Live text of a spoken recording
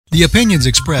The opinions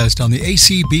expressed on the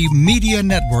ACB Media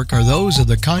Network are those of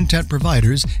the content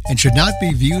providers and should not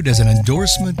be viewed as an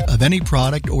endorsement of any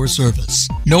product or service.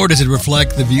 Nor does it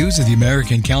reflect the views of the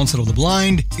American Council of the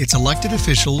Blind, its elected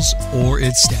officials, or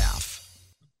its staff.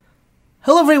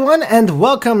 Hello everyone, and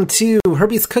welcome to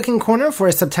Herbies Cooking Corner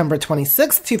for September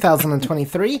 26th,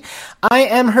 2023. I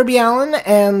am Herbie Allen,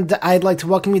 and I'd like to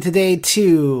welcome you today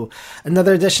to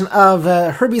another edition of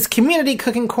Herbies Community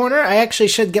Cooking Corner. I actually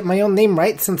should get my own name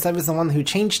right since I was the one who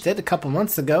changed it a couple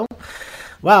months ago.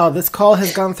 Wow, this call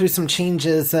has gone through some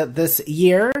changes this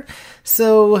year.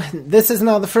 So this is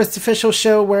now the first official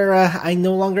show where I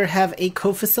no longer have a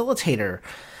co-facilitator.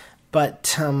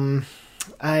 But,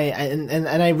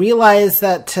 I realize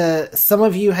that some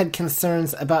of you had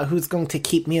concerns about who's going to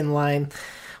keep me in line.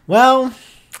 Well,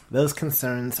 those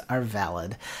concerns are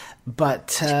valid,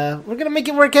 but we're going to make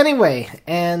it work anyway,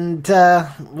 and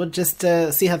we'll just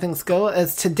see how things go.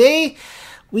 As today,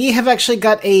 we have actually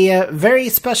got a very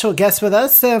special guest with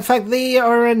us. In fact, they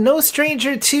are no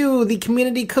stranger to the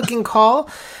community cooking call,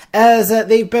 as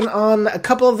they've been on a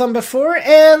couple of them before,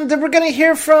 and we're going to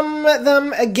hear from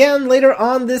them again later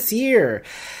on this year,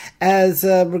 as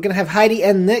we're going to have Heidi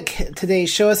and Nick today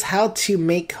show us how to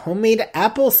make homemade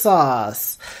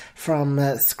applesauce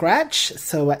from scratch,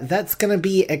 so that's going to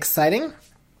be exciting.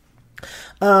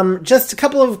 Just a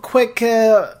couple of quick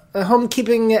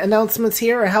homekeeping announcements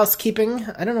here, or housekeeping.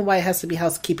 I don't know why it has to be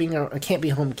housekeeping, or it can't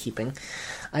be homekeeping.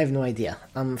 I have no idea.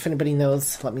 If anybody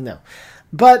knows, let me know.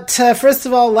 But first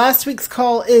of all, last week's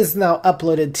call is now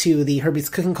uploaded to the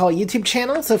Herbies Cooking Call YouTube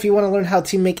channel, so if you want to learn how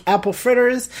to make apple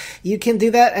fritters, you can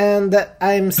do that, and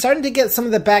I'm starting to get some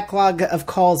of the backlog of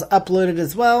calls uploaded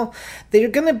as well. They're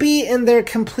going to be in their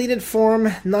completed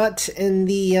form, not in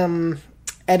the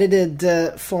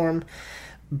edited form,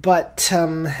 but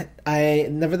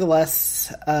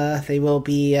nevertheless, they will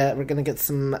be, we're going to get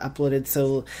some uploaded,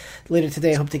 so later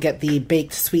today I hope to get the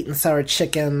baked sweet and sour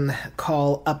chicken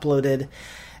call uploaded,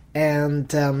 and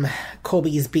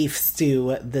Colby's beef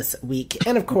stew this week,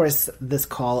 and of course, this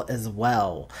call as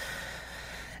well.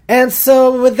 And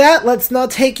so with that, let's now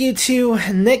take you to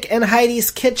Nick and Heidi's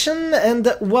kitchen,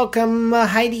 and welcome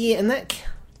Heidi and Nick.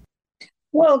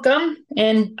 Welcome,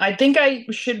 and I think I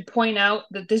should point out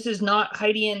that this is not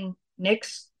Heidi and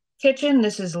Nick's kitchen.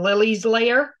 This is Lily's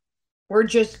lair. We're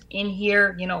just in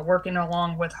here, working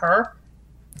along with her.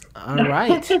 All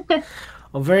right.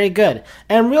 Well, very good.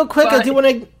 And real quick, I do want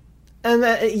to... And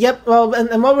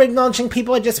and while we're acknowledging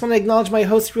people, I just want to acknowledge my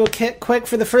host real quick.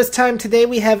 For the first time today,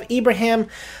 we have Ibrahim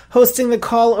hosting the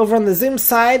call over on the Zoom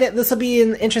side. This will be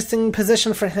an interesting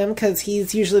position for him because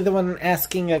he's usually the one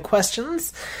asking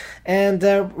questions. And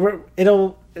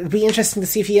it'll be interesting to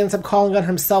see if he ends up calling on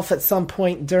himself at some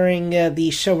point during the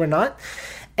show or not.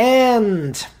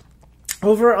 And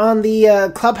over on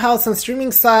the Clubhouse and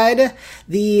streaming side,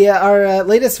 our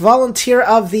latest volunteer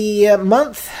of the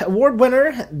month award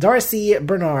winner, Darcy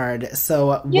Bernard.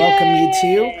 So welcome you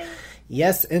too.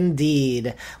 Yes,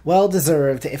 indeed. Well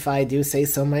deserved, if I do say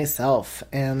so myself.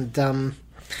 And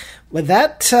with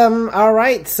that, all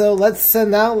right, so let's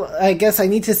now, I guess I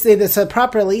need to say this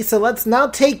properly, so let's now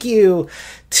take you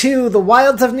to the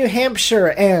wilds of New Hampshire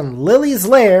and Lily's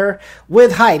lair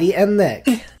with Heidi and Nick.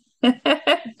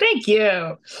 Thank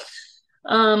you.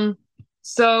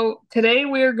 So today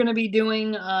we're going to be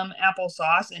doing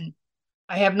applesauce, and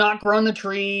I have not grown the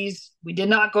trees. We did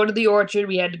not go to the orchard.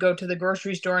 We had to go to the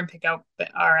grocery store and pick out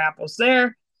our apples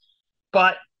there,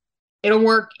 but it'll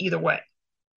work either way.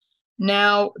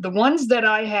 Now, the ones that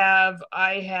I have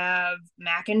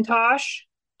Macintosh,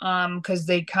 because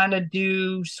they kind of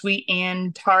do sweet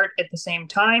and tart at the same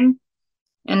time.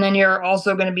 And then you're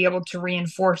also going to be able to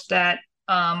reinforce that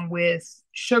with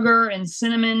sugar and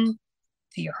cinnamon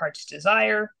to your heart's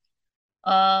desire.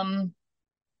 I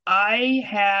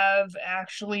have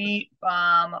actually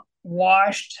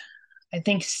washed, I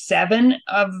think, 7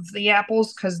 of the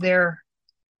apples because they're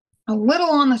a little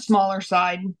on the smaller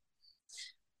side.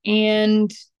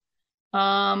 And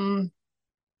one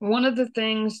of the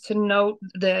things to note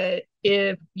that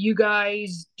if you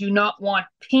guys do not want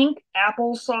pink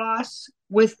applesauce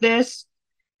with this,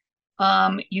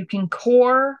 you can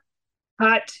core,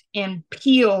 cut, and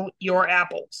peel your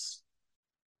apples.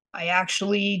 I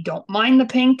actually don't mind the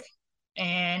pink,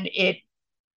 and it,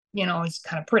 is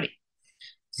kind of pretty.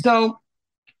 So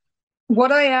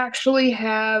what I actually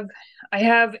have, I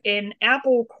have an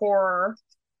apple corer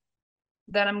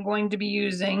that I'm going to be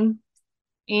using,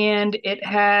 and it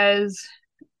has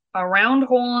a round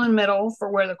hole in the middle for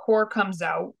where the core comes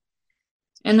out,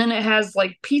 and then it has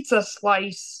like pizza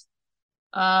slice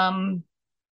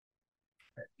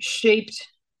shaped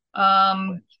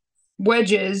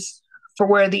wedges for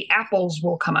where the apples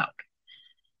will come out.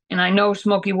 And I know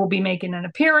Smokey will be making an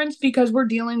appearance because we're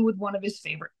dealing with one of his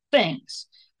favorite things.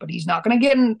 But he's not going to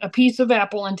get a piece of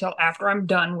apple until after I'm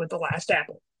done with the last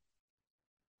apple.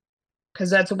 Because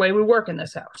that's the way we work in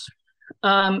this house.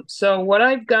 So what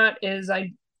I've got is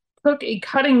I took a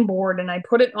cutting board and I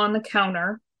put it on the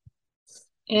counter.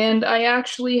 And I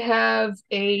actually have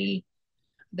I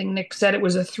think Nick said it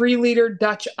was a 3-liter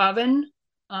Dutch oven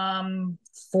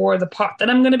for the pot that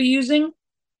I'm going to be using.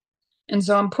 And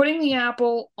so I'm putting the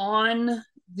apple on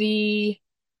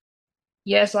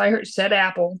yes, I said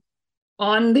apple,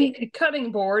 on the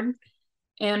cutting board.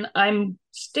 And I'm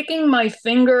sticking my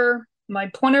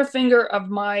pointer finger of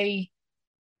my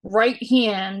right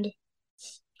hand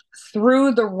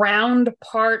through the round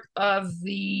part of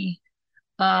the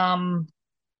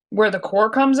where the core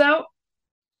comes out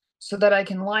so that I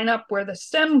can line up where the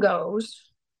stem goes.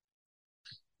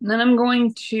 And then I'm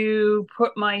going to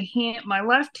put my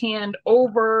left hand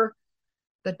over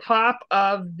the top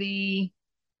of the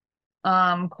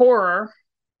corer,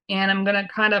 and I'm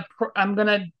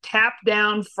gonna tap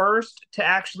down first to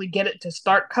actually get it to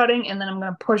start cutting, and then I'm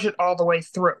gonna push it all the way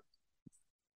through.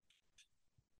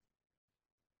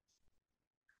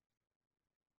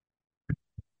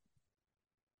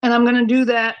 And I'm gonna do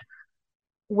that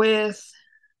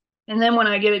and then when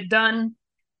I get it done,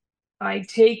 I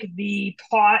take the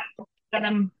pot that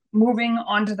I'm moving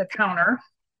onto the counter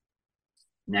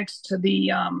next to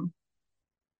the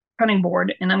cutting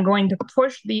board, and I'm going to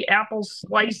push the apple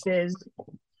slices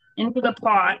into the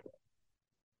pot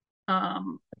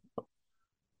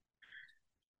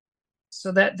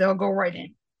so that they'll go right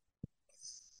in.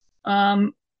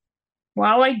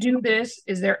 While I do this,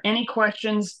 is there any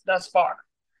questions thus far?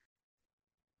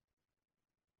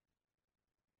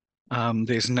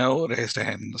 There's no raised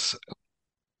hands.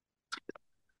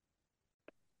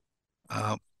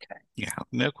 Okay. Yeah,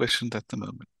 no questions at the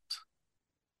moment.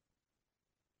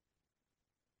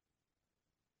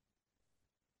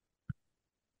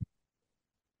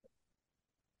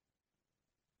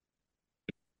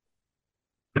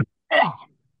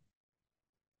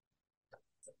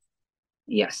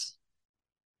 Yes.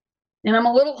 And I'm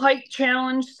a little height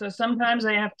challenged, so sometimes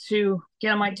I have to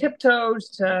get on my tiptoes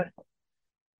to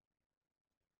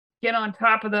get on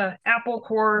top of the apple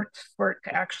core for it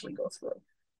to actually go through.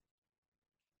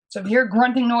 So if you hear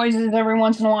grunting noises every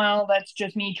once in a while, that's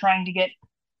just me trying to get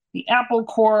the apple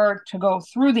core to go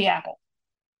through the apple.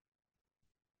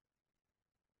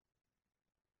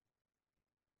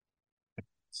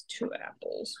 It's 2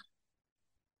 apples.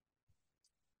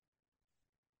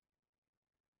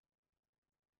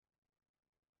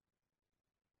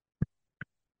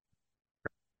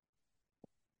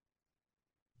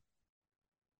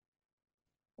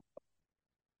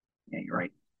 Yeah, you're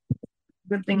right.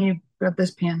 Good thing you got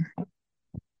this pan.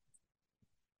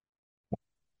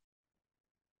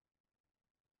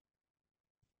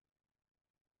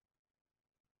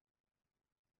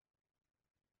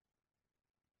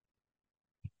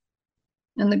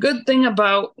 And the good thing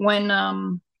about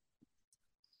when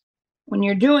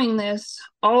you're doing this,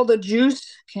 all the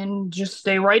juice can just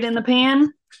stay right in the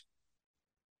pan,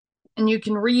 and you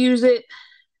can reuse it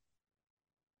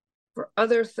for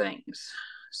other things.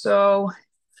 So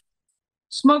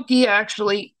Smokey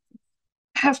actually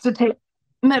has to take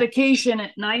medication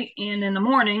at night and in the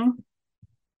morning.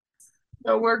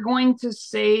 So we're going to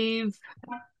save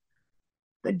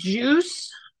the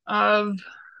juice of,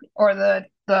 or the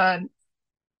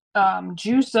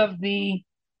juice of the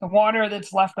water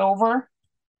that's left over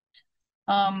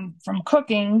from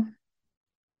cooking,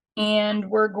 and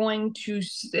we're going to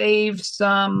save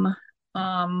some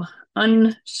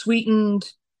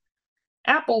unsweetened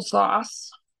applesauce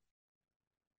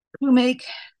to make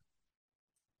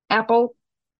apple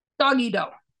doggy dough.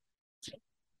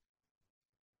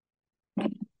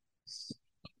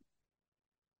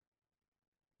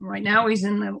 Right now he's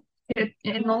in the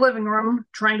living room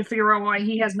trying to figure out why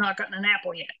he has not gotten an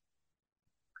apple yet.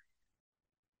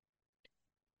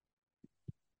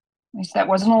 At least that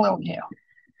wasn't a little tail.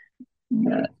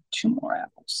 Got 2 more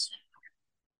apples.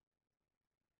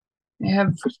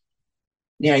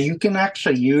 Yeah, you can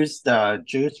actually use the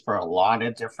juice for a lot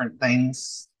of different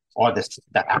things, or the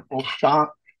apple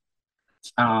stock.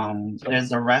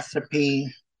 There's a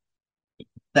recipe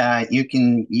that you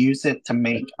can use it to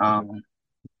make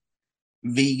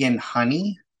vegan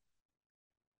honey.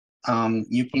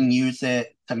 You can use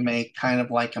it to make kind of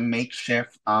like a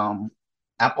makeshift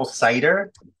apple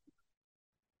cider.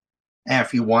 And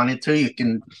if you wanted to, you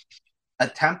can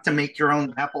attempt to make your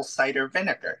own apple cider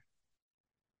vinegar.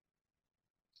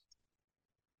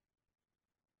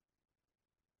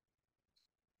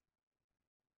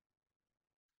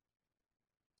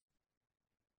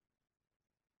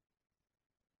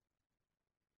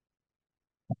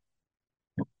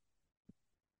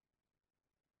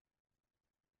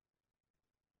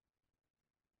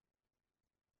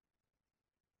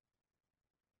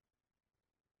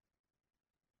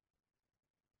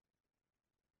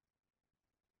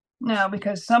 Now,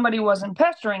 because somebody wasn't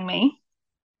pestering me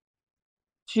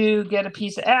to get a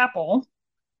piece of apple,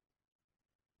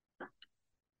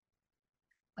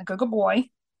 like a good boy,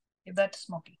 give that to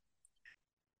Smokey.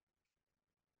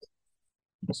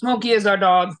 Smokey is our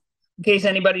dog, in case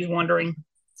anybody's wondering.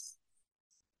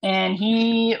 And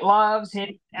he loves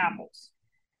hitting apples.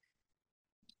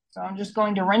 So I'm just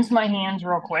going to rinse my hands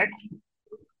real quick.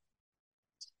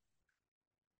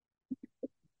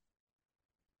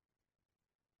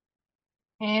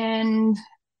 And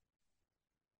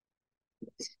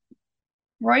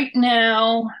right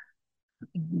now,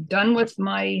 I'm done with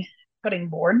my cutting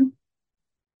board.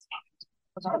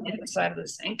 It's on the other side of the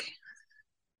sink.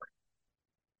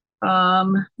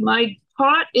 My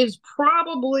pot is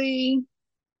probably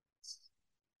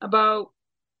about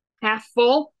half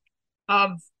full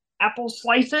of apple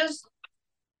slices.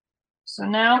 So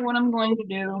now what I'm going to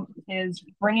do is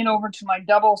bring it over to my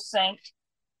double sink,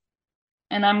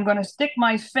 and I'm going to stick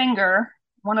my finger,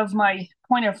 one of my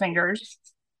pointer fingers,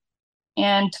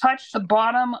 and touch the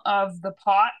bottom of the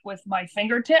pot with my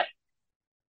fingertip.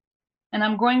 And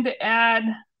I'm going to add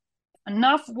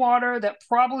enough water that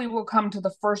probably will come to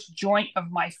the first joint of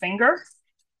my finger,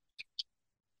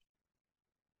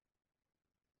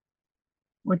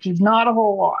 which is not a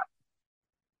whole lot.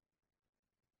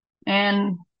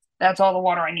 And that's all the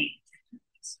water I need.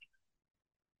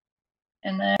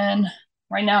 And then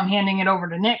right now I'm handing it over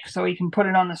to Nick so he can put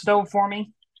it on the stove for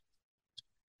me.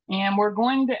 And we're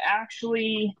going to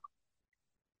actually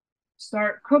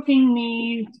start cooking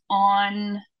these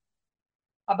on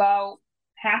about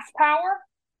half power.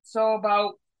 So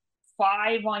about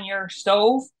 5 on your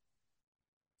stove.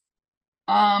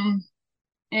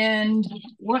 And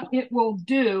what it will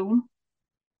do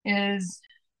is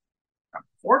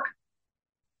fork.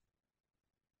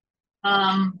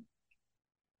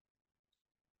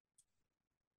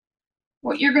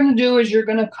 What you're going to do is you're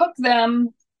going to cook them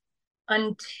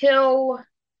until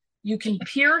you can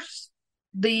pierce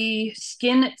the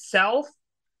skin itself.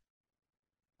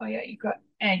 Oh yeah, you got,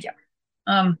 and yeah.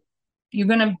 You're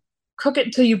going to cook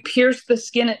it till you pierce the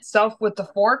skin itself with the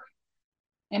fork.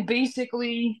 And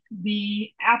basically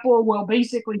the apple will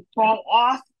basically fall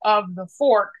off of the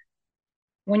fork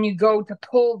when you go to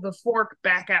pull the fork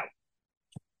back out,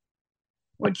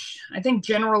 which I think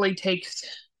generally takes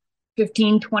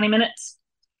 15-20 minutes.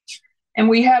 And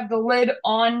we have the lid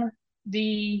on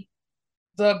the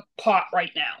pot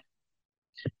right now.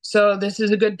 So this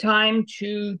is a good time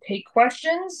to take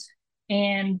questions.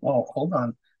 And hold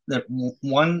on. The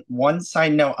one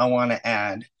side note I want to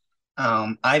add,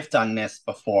 I've done this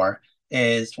before,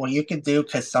 is what you could do,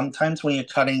 because sometimes when you're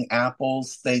cutting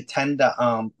apples, they tend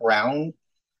to brown,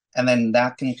 and then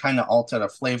that can kind of alter the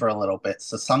flavor a little bit.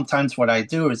 So sometimes what I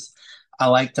do is I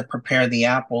like to prepare the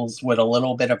apples with a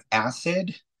little bit of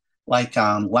acid, like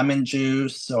lemon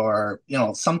juice or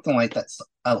something like that,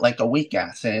 like a weak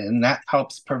acid, and that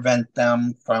helps prevent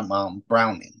them from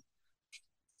browning.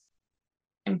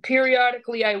 And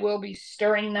periodically I will be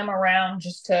stirring them around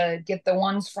just to get the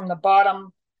ones from the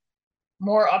bottom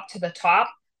more up to the top.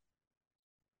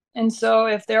 And so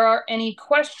if there are any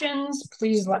questions,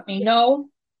 please let me know.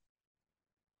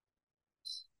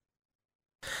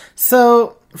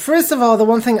 So, first of all, the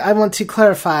one thing I want to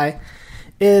clarify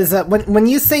is that when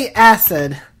you say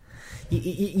acid,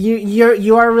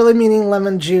 you are really meaning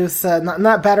lemon juice,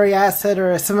 not battery acid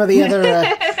or some of the other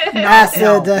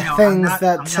acid things. I'm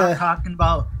not talking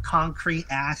about concrete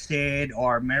acid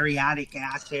or muriatic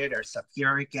acid or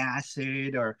sulfuric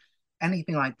acid or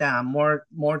anything like that. I'm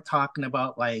more talking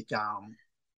about like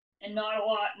and not a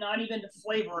lot, not even to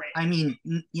flavor it. I mean,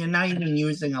 you're not even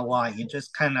using a lot. You're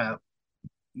just kind of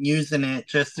using it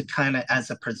just to kind of as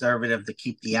a preservative to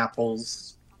keep the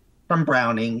apples from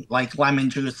browning, like lemon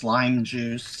juice, lime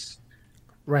juice.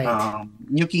 Right.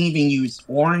 You can even use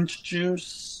orange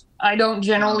juice. I don't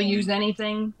generally use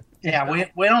anything. Yeah,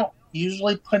 we don't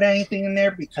usually put anything in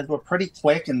there because we're pretty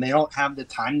quick and they don't have the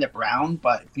time to brown.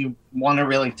 But if you want to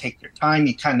really take your time,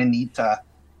 you kind of need to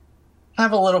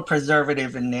have a little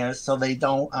preservative in there so they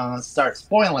don't start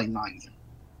spoiling on you.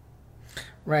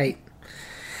 Right.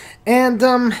 And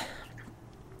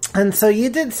so you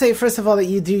did say, first of all, that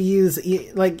you do use,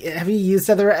 like, have you used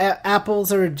other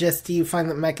apples, or just do you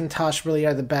find that Macintosh really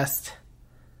are the best?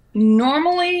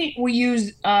 Normally, we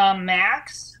use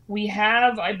Max. We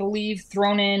have, I believe,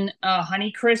 thrown in a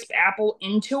Honeycrisp apple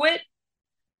into it.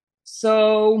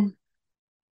 So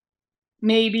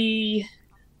maybe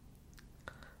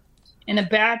in a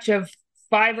batch of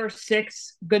 5 or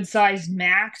 6 good-sized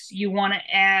Max, you want to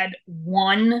add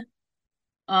one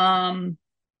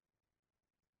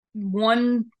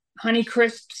Honey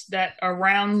Crisps that are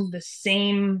around the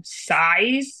same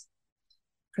size,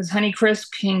 because Honey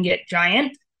Crisp can get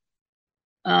giant.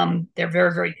 They're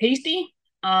very, very tasty.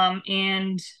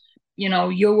 And you know,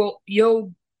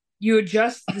 you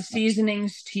adjust the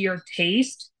seasonings to your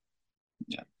taste.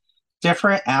 Yeah.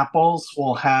 Different apples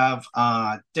will have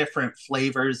different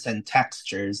flavors and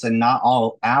textures, and not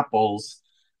all apples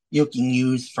you can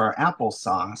use for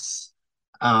applesauce.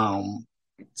 Um,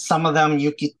 some of them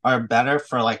are better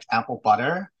for like apple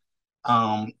butter.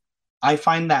 Um, I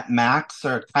find that Macs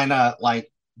are kind of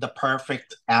like the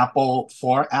perfect apple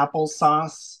for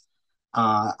applesauce.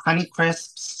 Honey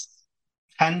Crisps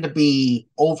tend to be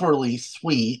overly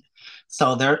sweet,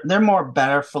 so they're more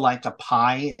better for like a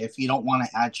pie if you don't want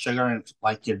to add sugar and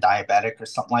like you're diabetic or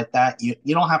something like that. You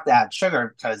don't have to add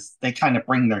sugar because they kind of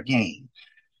bring their game.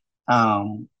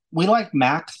 We like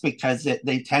Macs because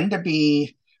they tend to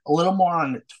be a little more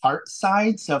on the tart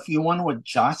side. So if you want to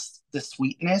adjust the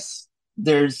sweetness,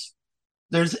 there's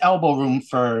elbow room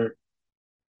for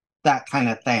that kind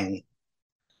of thing.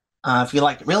 If you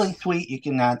like it really sweet, you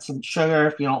can add some sugar.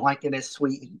 If you don't like it as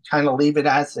sweet, you can kind of leave it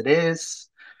as it is.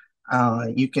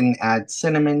 You can add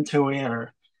cinnamon to it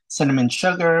or cinnamon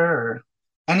sugar or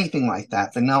anything like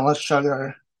that. Vanilla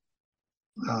sugar,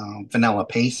 vanilla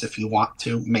paste if you want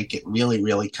to make it really,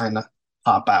 really kind of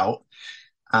pop out.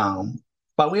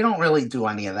 But we don't really do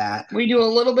any of that. We do a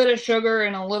little bit of sugar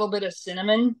and a little bit of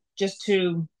cinnamon just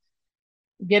to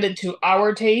get it to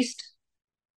our taste.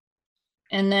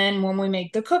 And then when we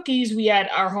make the cookies, we add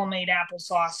our homemade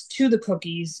applesauce to the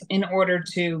cookies in order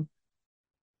to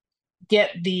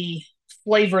get the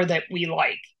flavor that we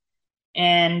like.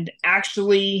 And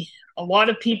actually, a lot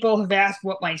of people have asked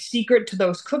what my secret to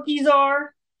those cookies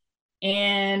are.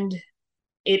 And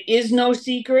it is no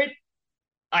secret.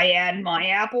 I add my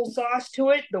applesauce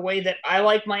to it the way that I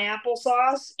like my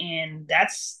applesauce. And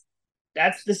that's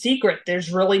the secret.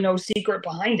 There's really no secret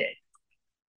behind it.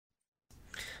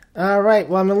 All right.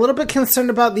 Well, I'm a little bit concerned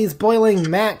about these boiling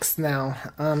Macs now,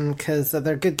 because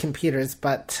they're good computers.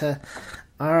 But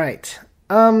all right.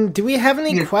 Do we have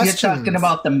any questions? You're talking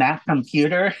about the Mac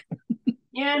computer?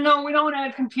 Yeah, no, we don't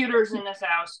have computers in this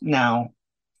house. No.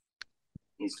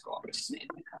 These go over to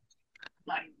Snape.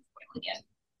 Not even boiling yet.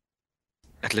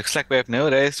 It looks like we have no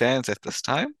raised hands at this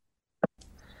time.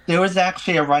 There was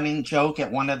actually a running joke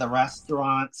at one of the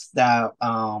restaurants that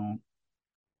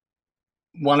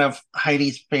one of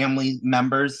Heidi's family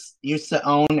members used to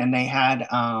own, and they had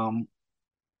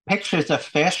pictures of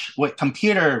fish with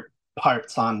computer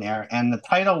parts on there, and the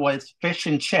title was Fish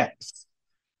and Chips.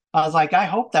 I was like, I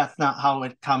hope that's not how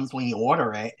it comes when you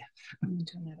order it.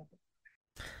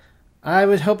 I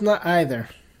would hope not either.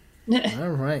 All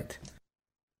right.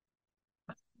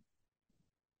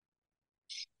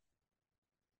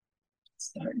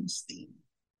 Starting steam.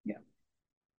 Yeah.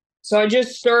 So I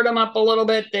just stirred them up a little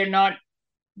bit. The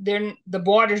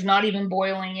water's not even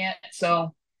boiling yet,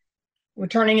 so we're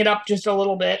turning it up just a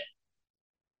little bit.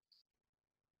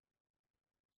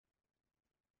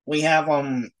 We have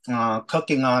them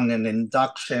cooking on an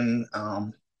induction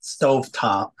stove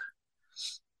top.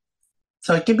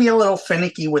 So it can be a little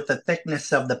finicky with the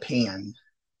thickness of the pan.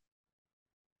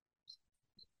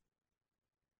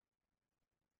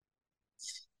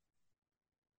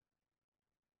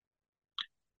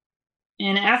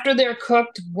 And after they're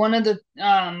cooked, one of the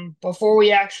before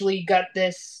we actually got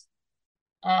this,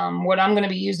 what I'm going to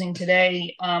be using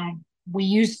today, we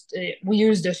used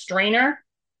a strainer.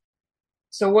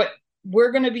 So what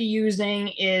we're going to be using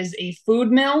is a food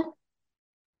mill,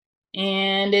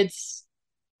 and it's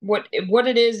what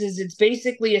it is it's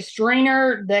basically a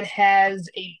strainer that has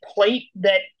a plate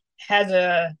that has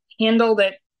a handle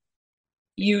that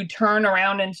you turn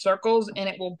around in circles, and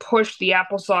it will push the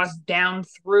applesauce down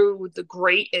through the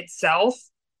grate itself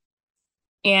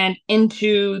and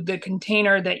into the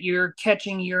container that you're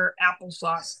catching your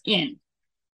applesauce in.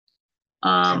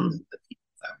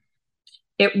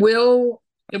 It will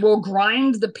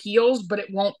grind the peels, but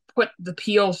it won't put the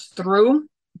peels through.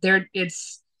 It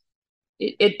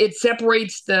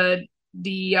separates the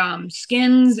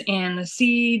skins and the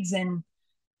seeds and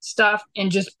stuff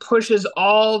and just pushes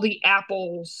all the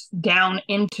apples down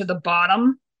into the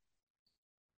bottom.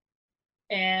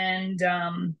 And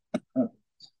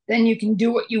then you can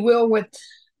do what you will with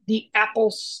the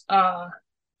apple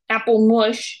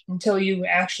mush until you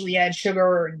actually add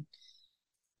sugar and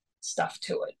stuff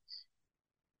to it.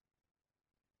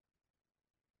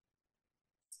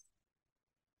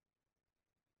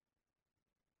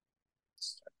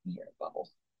 Start to hear a bubble.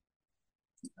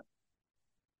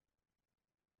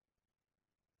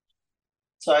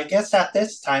 So I guess at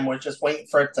this time we're just waiting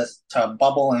for it to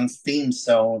bubble and steam.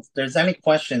 So if there's any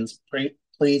questions,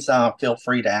 please feel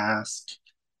free to ask.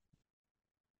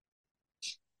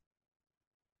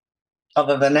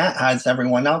 Other than that, how's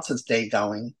everyone else's day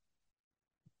going?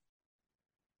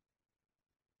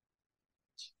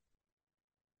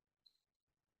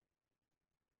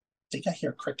 I think I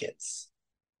hear crickets.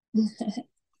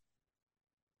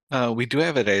 We do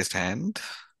have a raised hand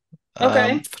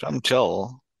Okay. from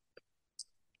Joel.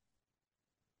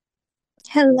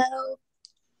 Hello.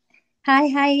 Hi,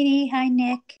 Heidi. Hi,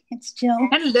 Nick. It's Jill.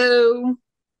 Hello.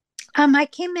 I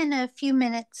came in a few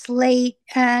minutes late,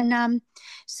 and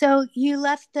so you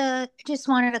left just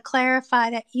wanted to clarify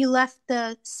that you left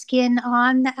the skin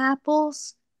on the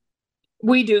apples.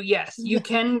 We do, yes. You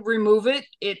can remove it.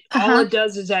 All it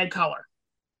does is add color.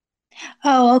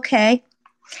 Oh, okay.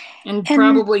 And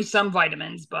probably some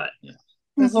vitamins, but yeah.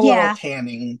 There's a little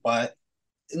tanning, but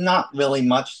not really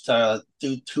much to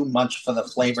do too much for the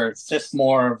flavor. It's just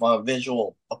more of a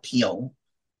visual appeal.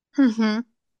 Mm-hmm.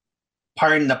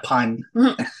 Pardon the pun.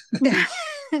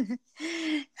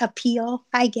 Appeal.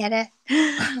 I get it.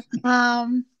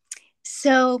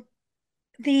 So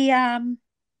the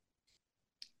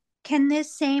can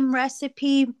this same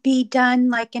recipe be done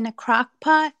like in a crock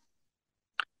pot?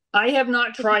 I have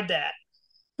not tried that.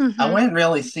 Mm-hmm. I wouldn't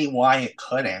really see why it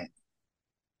couldn't.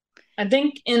 I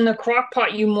think in the crock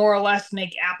pot you more or less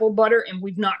make apple butter, and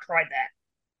we've not tried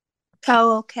that.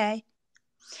 Oh, okay.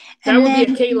 That would be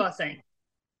a Kayla thing.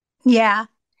 Yeah.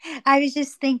 I was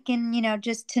just thinking,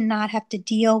 just to not have to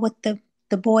deal with the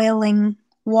boiling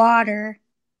water.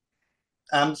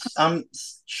 I'm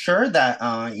sure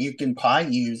that you can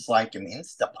probably use like an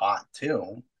Instapot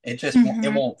too. It just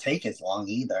it won't take as long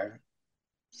either.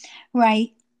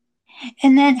 Right.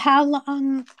 And then how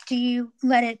long do you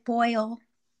let it boil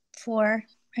for?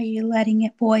 Are you letting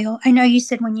it boil? I know you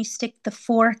said when you stick the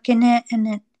fork in it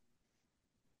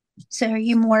so are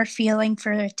you more feeling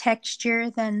for the texture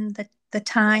than the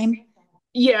time?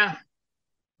 Yeah.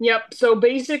 Yep. So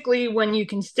basically when you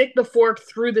can stick the fork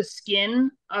through the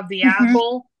skin of the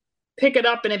apple, pick it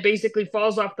up and it basically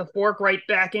falls off the fork right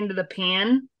back into the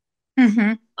pan.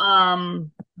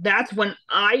 That's when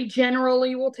I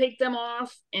generally will take them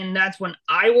off, and that's when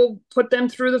I will put them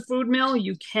through the food mill.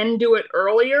 You can do it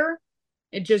earlier.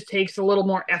 It just takes a little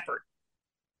more effort.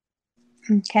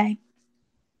 Okay.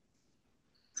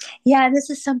 Yeah, this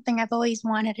is something I've always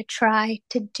wanted to try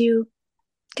to do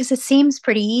because it seems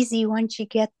pretty easy once you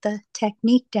get the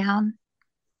technique down.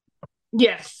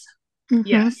 Yes.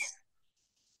 Yes.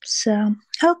 So,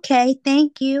 okay,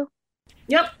 thank you.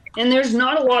 Yep. And there's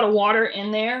not a lot of water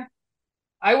in there.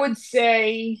 I would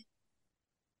say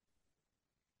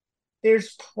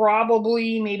there's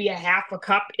probably maybe a half a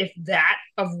cup, if that,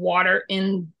 of water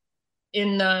in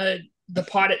the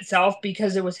pot itself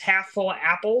because it was half full of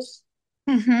apples.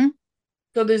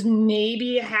 So there's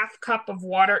maybe a half cup of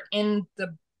water in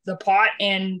the pot,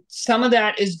 and some of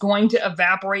that is going to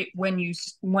evaporate when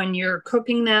you're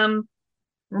cooking them,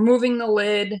 removing the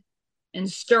lid,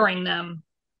 and stirring them.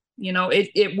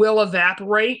 It will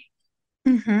evaporate.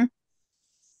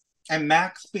 And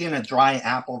Max being a dry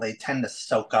apple, they tend to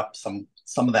soak up some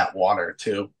of that water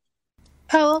too.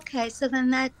 Oh, okay. So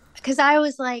then because I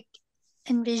was like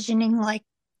envisioning like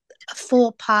a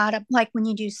full pot of like when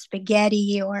you do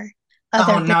spaghetti or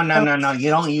other. Oh, no. You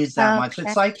don't use that much.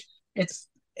 It's like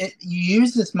you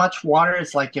use as much water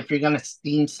as like if you're going to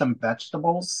steam some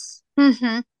vegetables.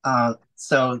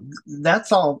 So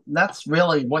that's all. That's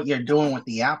really what you're doing with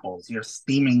the apples. You're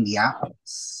steaming the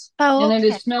apples. Oh, okay. And it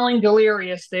is smelling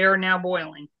delirious. They are now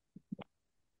boiling.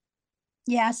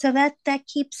 Yeah, so that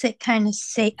keeps it kind of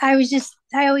safe. I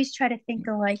always try to think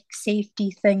of like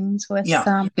safety things with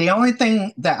the only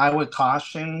thing that I would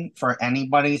caution for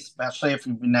anybody, especially if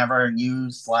you've never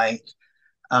used like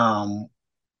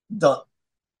the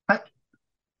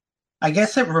I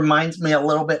guess it reminds me a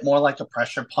little bit more like a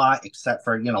pressure pot, except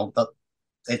for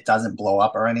it doesn't blow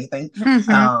up or anything.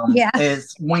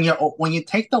 Is when you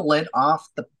take the lid off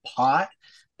the pot,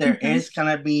 there is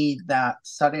going to be that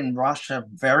sudden rush of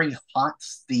very hot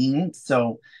steam.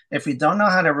 So if you don't know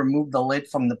how to remove the lid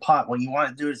from the pot, what you want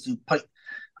to do is you put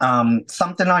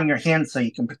something on your hand so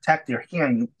you can protect your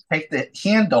hand. You take the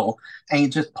handle and you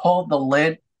just pull the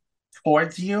lid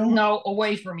towards you. No,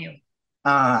 away from you.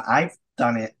 I've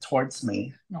done it towards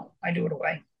me. No, I do it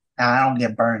away. And I don't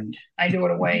get burned. I do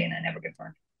it away and I never get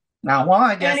burned. Now, well,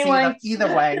 I guess anyway.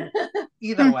 either way,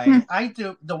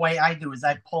 the way I do is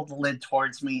I pull the lid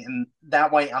towards me, and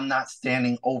that way I'm not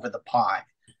standing over the pot.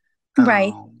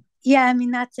 Right. Yeah, I mean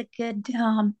that's a good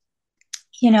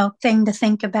thing to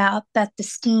think about, that the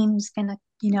steam's gonna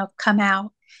come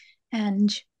out,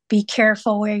 and be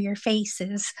careful where your face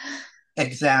is.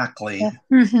 Exactly.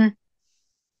 Mm-hmm.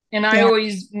 And I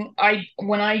always,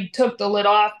 when I took the lid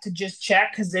off to just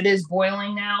check, because it is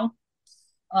boiling now,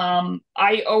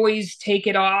 I always take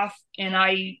it off and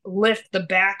I lift the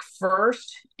back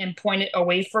first and point it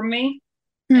away from me,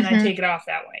 and I take it off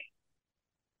that way.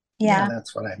 Yeah,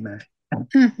 that's what I meant.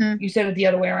 You said it the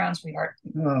other way around, sweetheart.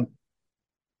 Well,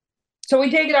 so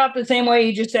we take it off the same way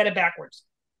you just said it backwards.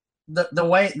 The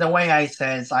way I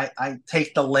says I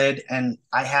take the lid and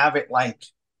I have it like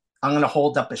I'm gonna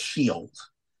hold up a shield.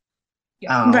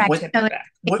 Right.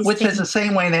 Which is the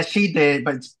same way that she did,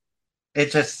 but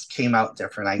it just came out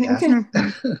different, I guess.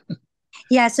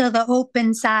 Yeah, so the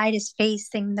open side is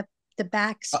facing the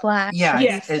backsplash.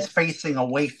 It's facing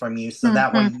away from you, so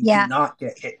that way you do not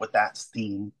get hit with that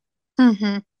steam.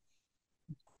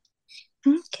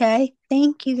 Okay,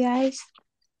 thank you guys.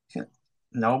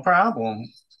 No problem.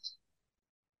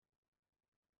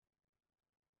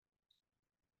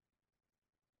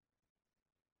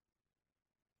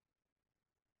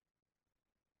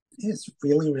 It's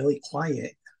really, really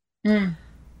quiet.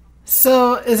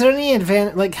 So, is there any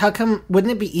advantage? Like, how come?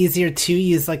 Wouldn't it be easier to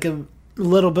use like a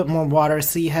little bit more water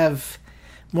so you have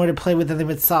more to play with, and they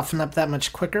would soften up that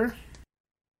much quicker?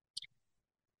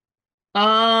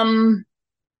 The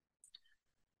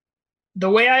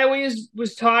way I always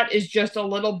was taught is just a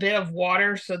little bit of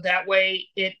water, so that way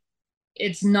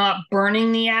it's not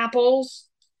burning the apples,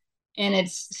 and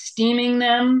it's steaming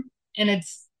them, and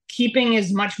it's keeping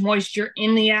as much moisture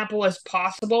in the apple as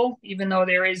possible, even though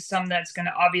there is some that's going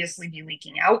to obviously be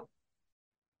leaking out.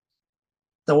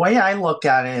 The way I look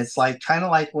at it is like kind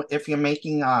of like if you're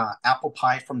making apple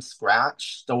pie from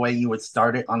scratch, the way you would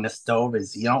start it on the stove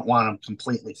is you don't want them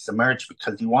completely submerged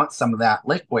because you want some of that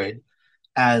liquid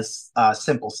as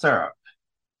simple syrup.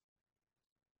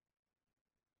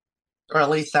 Or at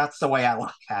least that's the way I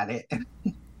look at it.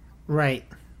 Right.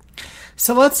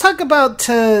 So let's talk about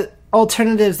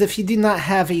alternatives if you do not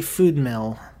have a food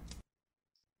mill.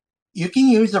 You can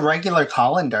use a regular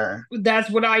colander. That's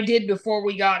what I did before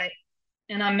we got it,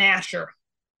 and a masher.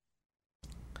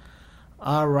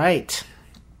 All right.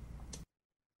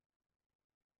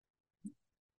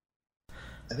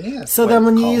 So then,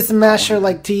 when you use the masher,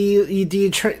 like, do you with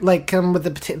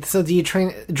the potato? So do you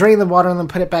drain the water and then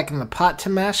put it back in the pot to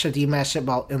mash, or do you mash it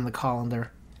while in the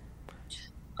colander?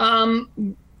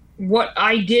 What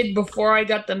I did before I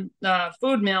got the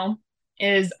food mill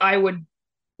is I would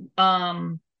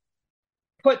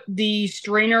put the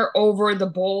strainer over the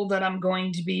bowl that I'm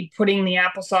going to be putting the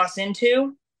applesauce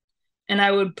into, and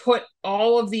I would put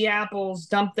all of the apples,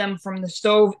 dump them from the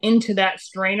stove into that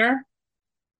strainer,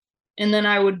 and then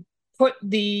I would put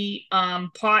the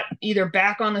pot either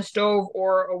back on the stove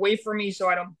or away from me so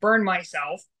I don't burn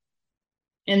myself.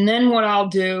 And then what I'll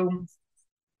do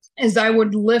is I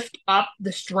would lift up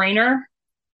the strainer.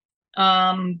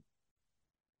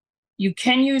 You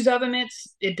can use oven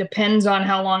mitts. It depends on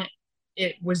how long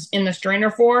it was in the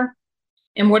strainer for.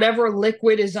 And whatever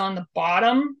liquid is on the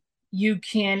bottom, you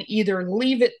can either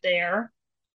leave it there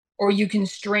or you can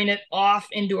strain it off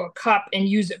into a cup and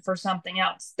use it for something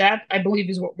else. That, I believe,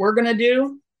 is what we're going to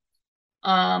do.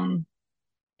 And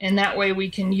that way we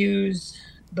can use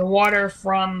the water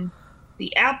from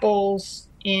the apples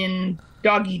in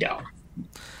doggy dough.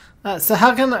 So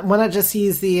why not just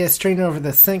use the strainer over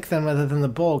the sink then rather than the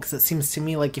bowl? Because it seems to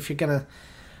me like if you're going to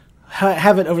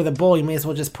have it over the bowl, you may as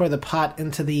well just pour the pot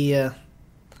into the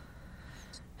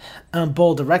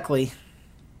bowl directly.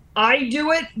 I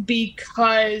do it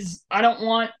because I don't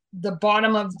want the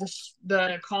bottom of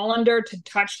the colander to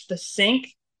touch the sink.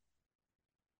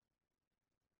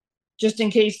 Just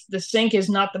in case the sink is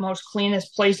not the most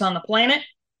cleanest place on the planet.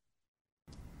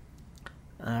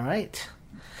 All right.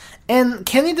 And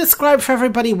can you describe for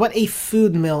everybody what a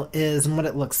food mill is and what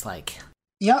it looks like?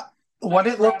 Yeah, what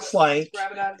it looks like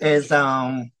is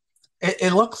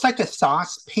it looks like a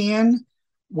saucepan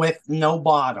with no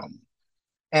bottom,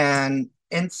 and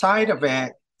inside of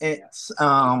it, it's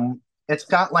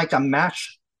got like a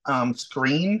mesh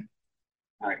screen.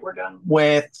 All right, we're done.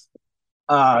 With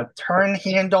a turn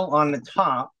handle on the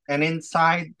top, and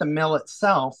inside the mill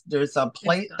itself, there's a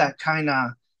plate that kind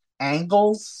of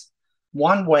angles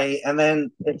one way and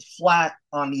then it's flat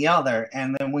on the other.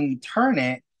 And then when you turn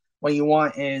it, what you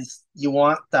want is you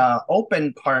want the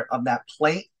open part of that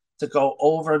plate to go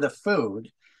over the food.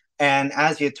 And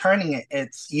as you're turning it,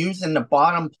 it's using the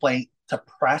bottom plate to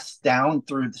press down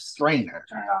through the strainer.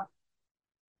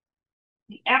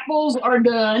 The apples are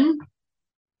done.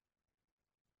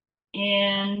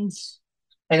 And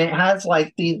it has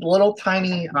like these little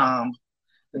tiny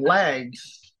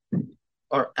legs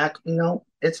or no,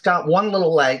 it's got one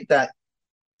little leg that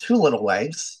two little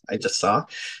legs I just saw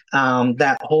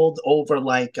that hold over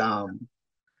like a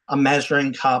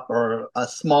measuring cup or a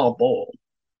small bowl.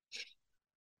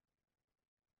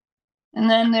 And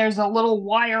then there's a little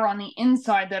wire on the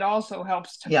inside that also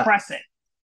helps to press it.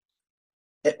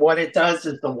 What it does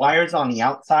is the wire's on the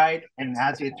outside, and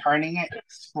as you're turning it,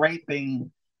 it's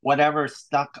scraping whatever's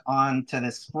stuck onto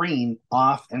the screen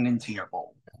off and into your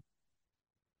bowl.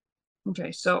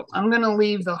 Okay, so I'm going to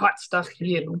leave the hot stuff to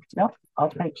you. Yep,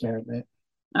 I'll take care of it.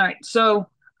 All right, so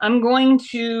I'm going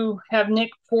to have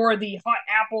Nick pour the hot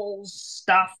apples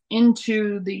stuff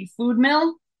into the food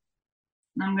mill.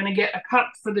 And I'm going to get a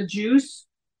cup for the juice.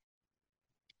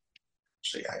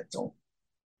 Actually, I don't.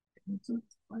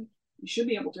 You should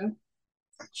be able to.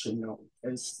 Actually, no.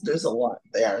 There's a lot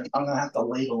there. I'm going to have to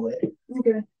ladle it.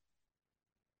 Okay.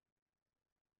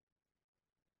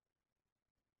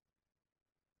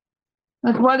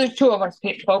 That's why there's two of us,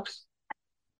 folks.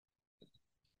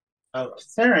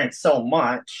 Considering it's so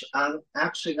much, I'm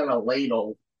actually going to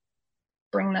ladle.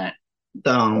 Bring that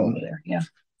over there. Yeah.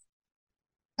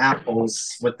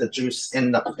 Apples with the juice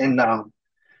in the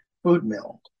food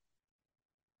mill.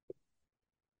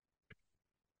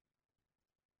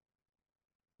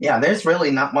 Yeah, there's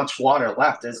really not much water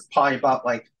left. There's probably about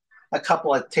like a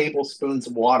couple of tablespoons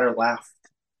of water left.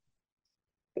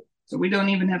 So we don't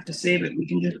even have to save it. We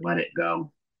can just let it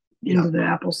go into the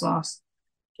applesauce.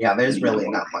 Yeah, there's really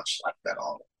not much left at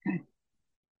all. Okay.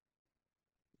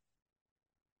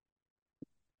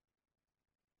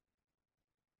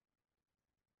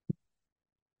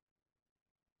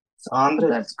 So I'm just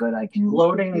that's good. I can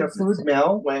loading the food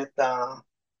mill with the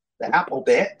apple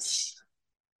bits.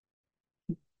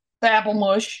 The apple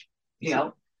mush. Yeah.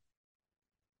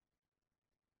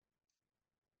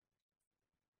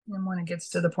 And when it gets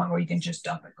to the point where you can just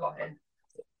dump it, go ahead.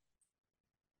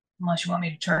 Unless you want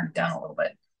me to turn it down a little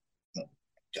bit.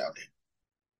 Doubt it.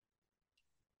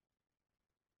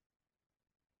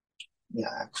 Yeah,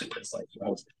 actually, it's like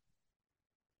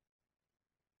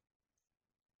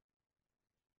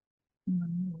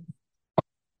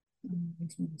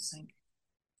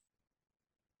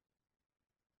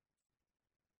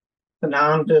So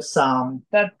now I'm just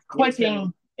that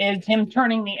clicking is him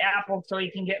turning the apple so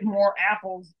he can get more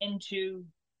apples into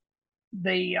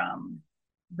the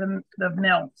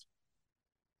mill.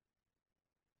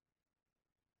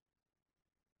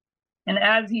 And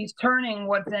as he's turning,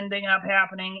 what's ending up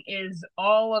happening is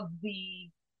all of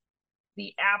the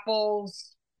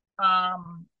apples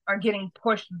are getting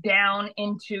pushed down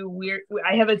into weird.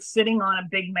 I have it sitting on a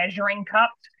big measuring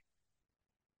cup.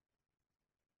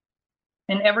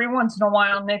 And every once in a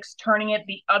while, Nick's turning it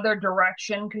the other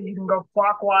direction because you can go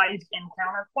clockwise and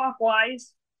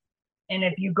counterclockwise. And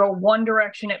if you go one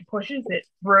direction, it pushes it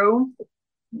through.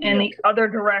 And the other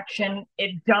direction,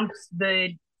 it dumps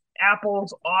the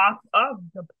apples off of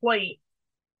the plate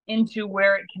into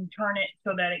where it can turn it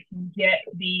so that it can get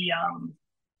the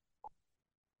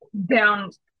down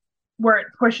where it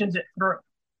pushes it through.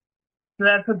 So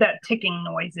that's what that ticking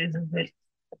noise is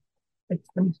it's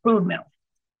the food mill.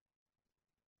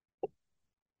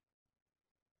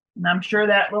 And I'm sure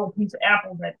that little piece of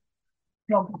apple that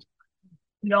John's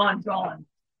gone.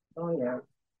 Oh yeah.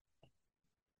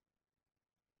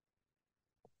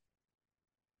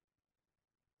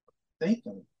 I think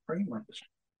I'm pretty much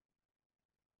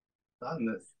done.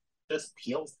 This just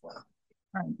peels left.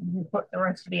 All right, you put the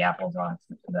rest of the apples on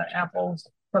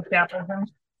cooked apples in.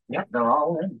 Yep, they're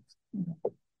all in.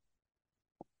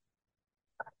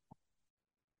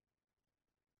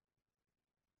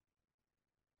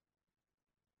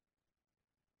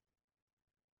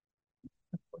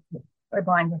 Right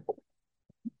behind you.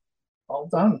 All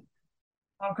done.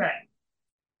 Okay.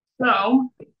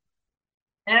 So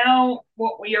now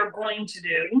what we are going to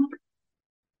do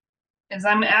is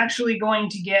I'm actually going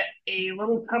to get a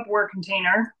little Tupperware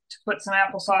container to put some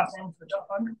applesauce in for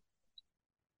dog.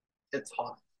 It's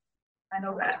hot. I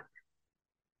know that.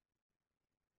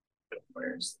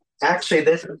 Actually,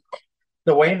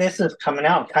 the way this is coming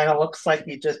out kind of looks like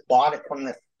you just bought it from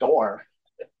the store.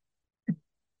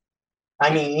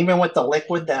 I mean, even with the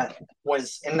liquid that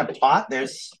was in the pot,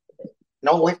 there's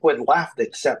no liquid left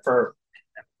except for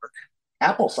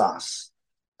applesauce.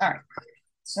 All right.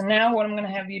 So now what I'm going to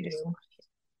have you do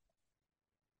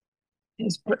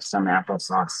is put some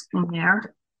applesauce in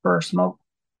there for smoke.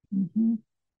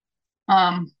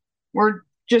 We're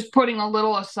just putting a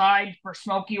little aside for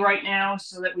Smokey right now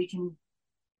so that we can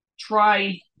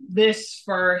try this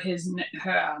for his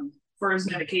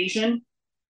medication.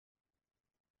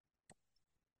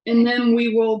 And then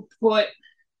we will put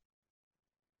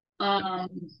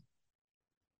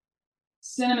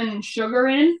cinnamon and sugar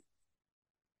in?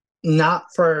 Not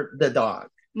for the dog.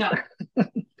 No.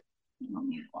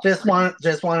 Just want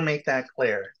to make that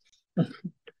clear. You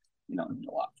don't need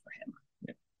a lot for him.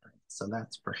 So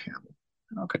that's for him.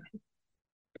 Okay.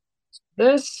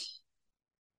 This.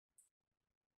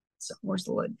 So where's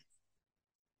the lid?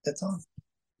 It's on.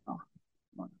 Oh.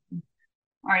 All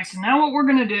right. So now what we're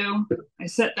gonna do? I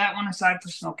set that one aside for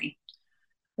Smokey.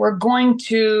 We're going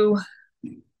to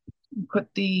put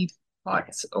the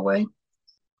pots away. All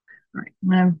right. I'm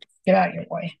gonna get out of your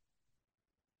way.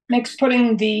 Nick's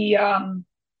putting the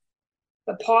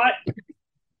pot,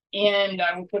 and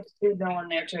I will put the food down in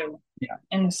there too. Yeah.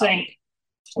 In the sink.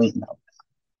 Clean up.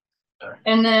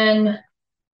 And then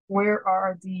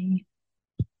where's the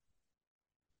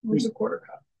quarter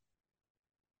cup?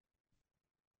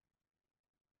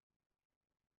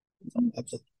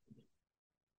 That's it.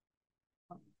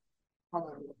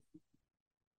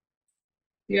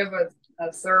 You have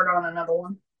a third on another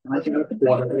one? Okay.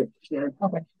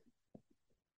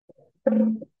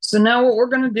 So now what we're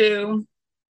gonna do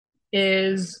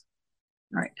is,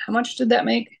 all right, how much did that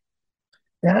make?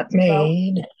 That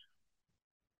made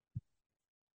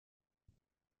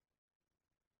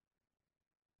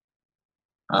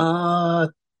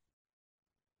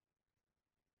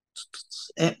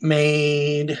it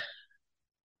made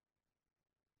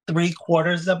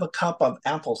 3/4 of a cup of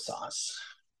applesauce.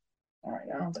 All right,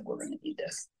 I don't think we're gonna need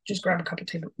this. Just grab a cup of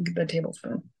the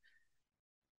tablespoon.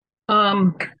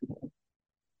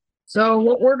 So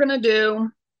what we're gonna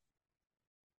do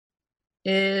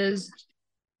is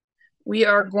we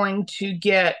are going to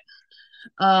get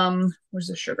where's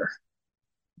the sugar?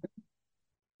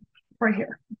 Right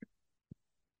here.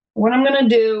 What I'm gonna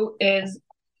do is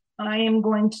I am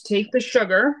going to take the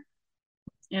sugar,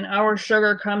 and our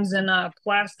sugar comes in a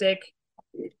plastic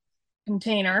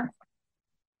container.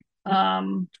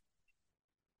 And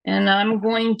I'm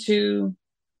going to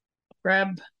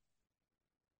grab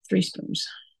 3 spoons,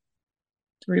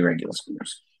 3 regular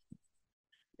spoons.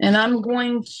 And I'm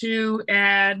going to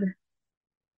add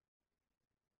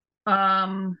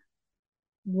 1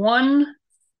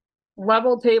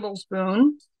 level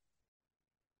tablespoon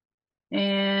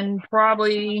and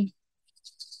probably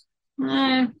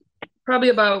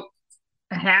about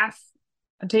a half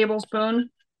a tablespoon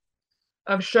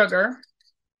of sugar.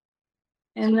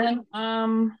 And then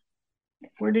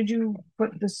where did you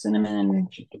put the cinnamon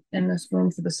in the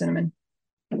spoon for the cinnamon?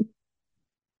 All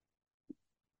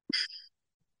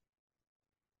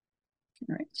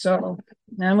right, so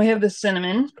now we have the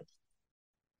cinnamon.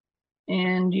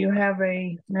 And you have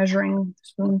a measuring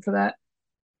spoon for that?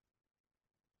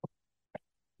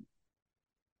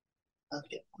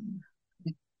 Okay.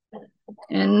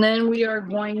 And then we are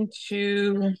going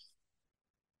to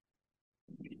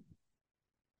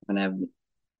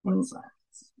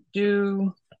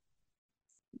do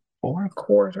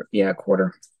 1/4. Yeah,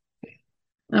 1/4.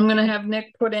 I'm gonna have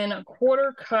Nick put in a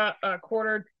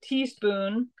 1/4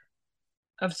 teaspoon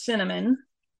of cinnamon.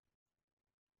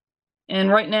 And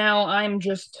right now I'm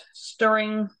just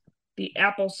stirring the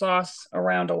applesauce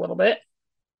around a little bit.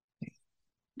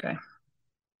 Okay.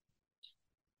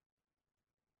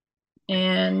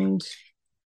 And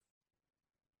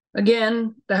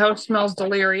again, the house smells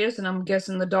delirious, and I'm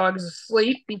guessing the dog is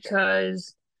asleep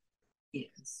because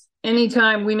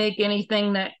anytime we make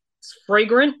anything that's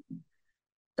fragrant,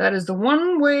 that is the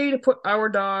one way to put our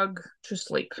dog to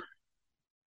sleep.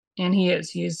 And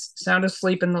he's sound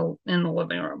asleep in the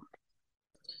living room.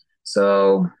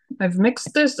 So I've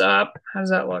mixed this up. How does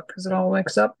that look? Is it all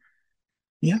mixed up?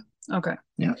 Yeah. Okay.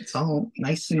 Yeah, it's all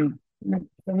nice and. So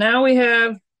now we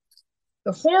have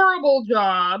the horrible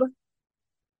job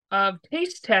of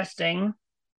taste testing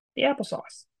the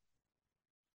applesauce.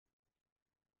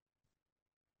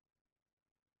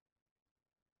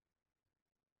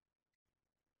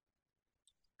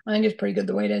 I think it's pretty good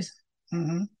the way it is.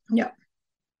 Mm-hmm. Yeah.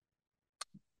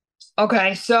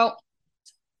 Okay, so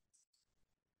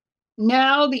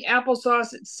now the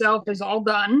applesauce itself is all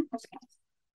done.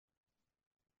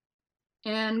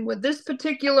 And with this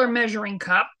particular measuring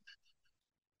cup,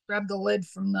 grab the lid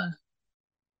from the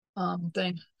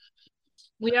thing.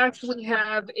 We actually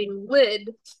have a lid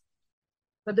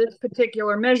for this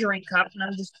particular measuring cup, and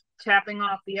I'm just tapping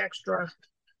off the extra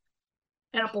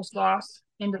applesauce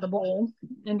into the bowl,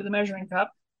 into the measuring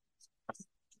cup.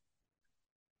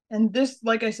 And this,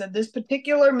 like I said, this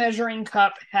particular measuring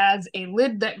cup has a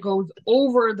lid that goes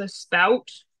over the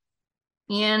spout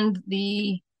and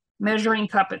the measuring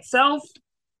cup itself.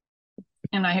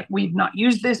 And we've not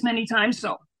used this many times,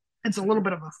 so it's a little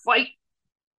bit of a fight.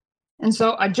 And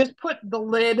so I just put the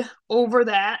lid over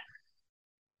that.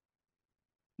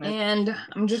 And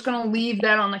I'm just going to leave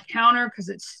that on the counter because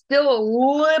it's still a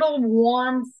little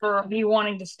warm for me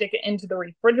wanting to stick it into the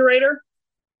refrigerator.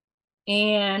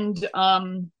 And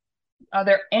are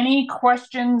there any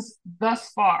questions thus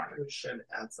far? We should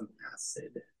add some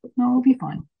acid. No, it'll be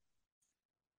fine.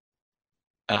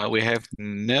 We have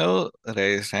no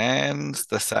raised hands.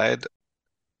 The side.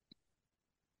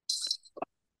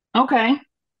 Okay.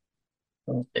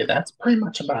 Okay, that's pretty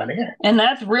much about it. And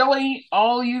that's really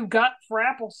all you've got for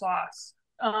applesauce.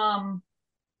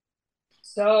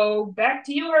 So back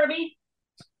to you, Herbie.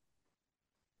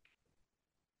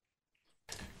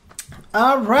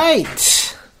 All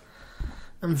right.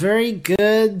 I'm very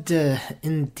good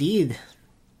indeed.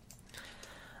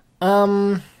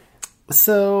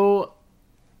 So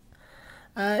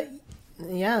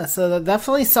yeah, so that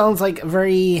definitely sounds like a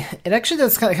very. It actually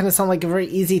does kind of sound like a very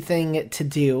easy thing to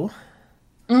do.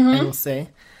 I will say,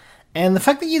 and the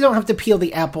fact that you don't have to peel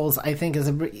the apples, I think, is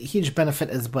a huge benefit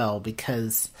as well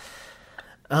because,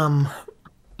 believe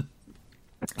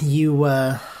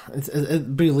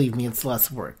me, it's less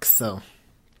work. So,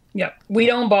 Yep, we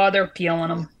don't bother peeling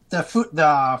them. The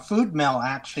food mill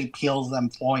actually peels them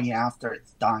for you after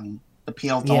it's done. The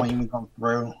peels don't even go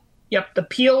through. Yep, the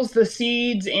peels, the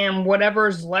seeds, and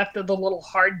whatever's left of the little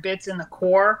hard bits in the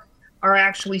core are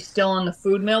actually still in the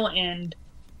food mill, and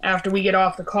after we get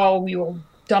off the call, we will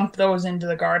dump those into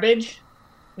the garbage.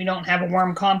 We don't have a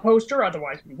worm composter,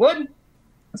 otherwise we would.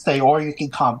 Or you can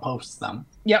compost them.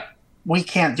 Yep. We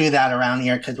can't do that around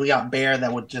here because we got bear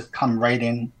that would just come right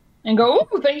in. And go,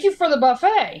 ooh, thank you for the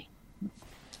buffet.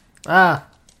 Ah.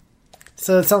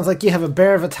 So it sounds like you have a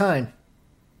bear of a time.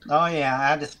 Oh, yeah. I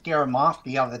had to scare him off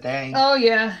the other day. Oh,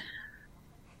 yeah.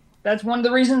 That's one of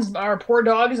the reasons our poor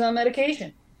dog is on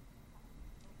medication.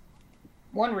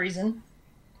 One reason.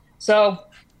 So,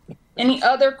 any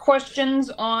other questions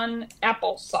on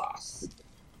applesauce?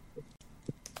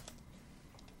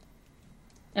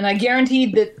 And I guarantee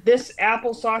that this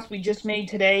applesauce we just made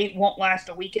today won't last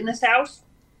a week in this house.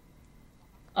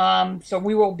 So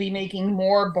we will be making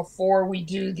more before we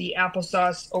do the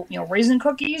applesauce oatmeal raisin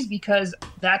cookies because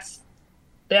that's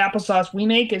the applesauce we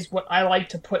make is what I like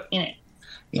to put in it.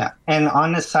 Yeah, and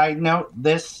on a side note,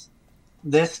 this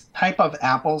type of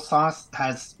applesauce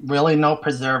has really no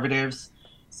preservatives.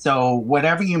 So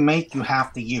whatever you make, you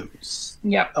have to use.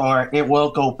 Yep. Or it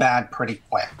will go bad pretty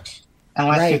quick.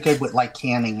 Unless you're good with like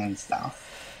canning and stuff.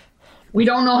 We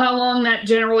don't know how long that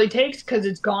generally takes because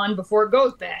it's gone before it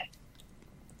goes bad.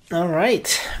 All right.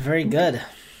 Very good.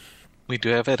 We do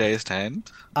have a raised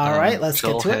hand. All right, let's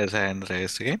Jill get to it. has hand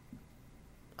raised again.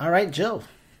 All right, Jill.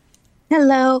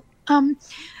 Hello.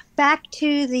 Back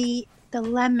to the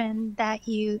lemon that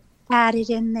you added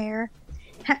in there.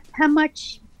 How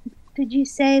much did you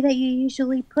say that you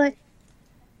usually put?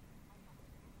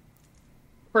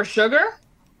 For sugar?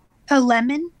 A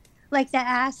lemon, like the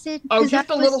acid. Oh, just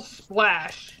a little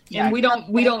splash. Yeah, and we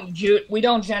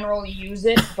don't generally use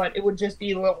it, but it would just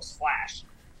be a little splash.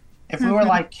 If we were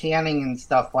like canning and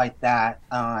stuff like that,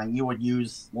 you would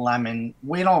use lemon.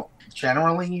 We don't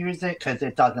generally use it because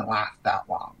it doesn't last that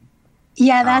long.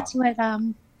 Yeah, that's what.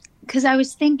 Because I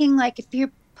was thinking, like, if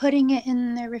you're putting it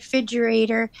in the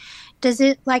refrigerator, does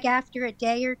it like after a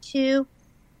day or two?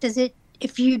 Does it?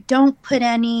 If you don't put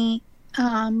any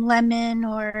lemon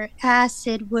or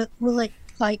acid, will it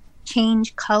like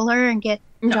change color and get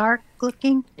dark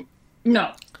looking?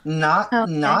 No. Not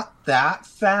that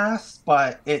fast,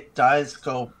 but it does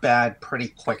go bad pretty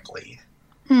quickly.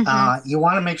 You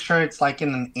want to make sure it's like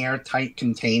in an airtight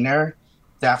container,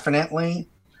 definitely.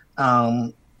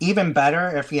 Even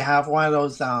better if you have one of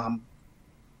those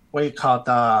what do you call it,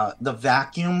 the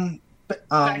vacuum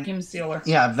Vacuum sealer.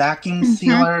 Yeah, vacuum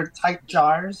sealer type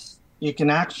jars. You can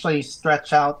actually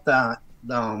stretch out the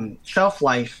shelf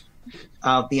life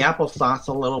of the applesauce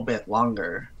a little bit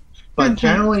longer. But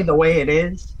generally, the way it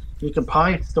is, you can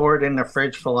probably store it in the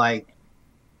fridge for like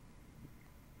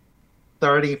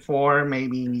 34,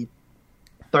 maybe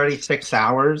 36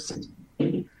 hours.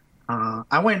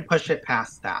 I wouldn't push it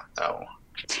past that, though.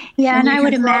 Yeah, and I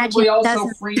would imagine we also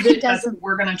freeze it. That's what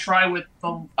we're going to try with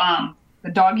the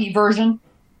doggy version.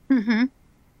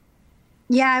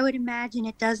 Yeah, I would imagine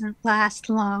it doesn't last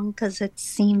long because it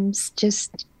seems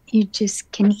just you just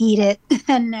can eat it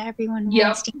and everyone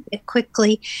wants to eat it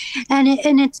quickly. And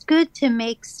it's good to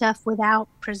make stuff without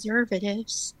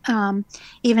preservatives,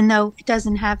 even though it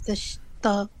doesn't have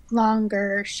the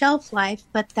longer shelf life,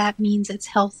 but that means it's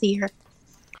healthier.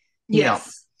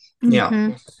 Yes.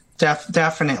 Yeah.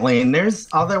 Definitely. And there's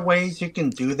other ways you can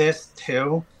do this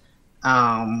too.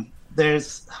 I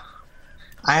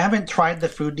haven't tried the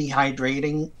food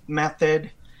dehydrating method.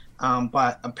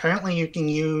 but apparently you can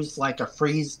use like a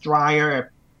freeze dryer if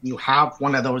you have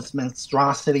one of those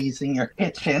monstrosities in your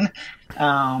kitchen.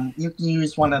 You can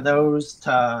use one of those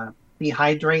to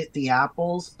dehydrate the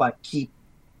apples, but keep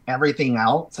everything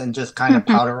else and just kind of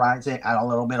powderize it, add a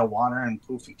little bit of water, and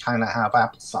poof, you kind of have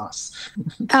applesauce.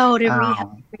 Oh, to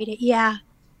rehydrate it, yeah.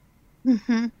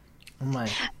 Mm-hmm. Oh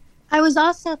my. I was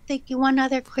also thinking, one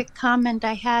other quick comment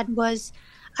I had was,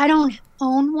 I don't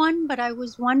own one, but I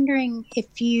was wondering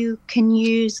if you can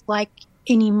use like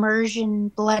an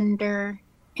immersion blender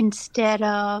instead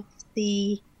of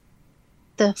the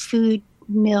food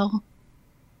mill.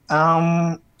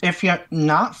 If you're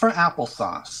not for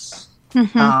applesauce,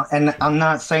 and I'm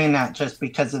not saying that just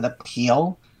because of the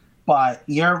peel, but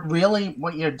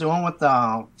what you're doing with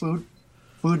the food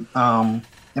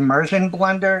immersion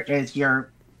blender is you're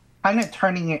kind of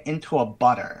turning it into a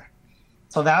butter.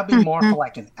 So that would be more for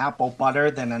like an apple butter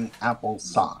than an apple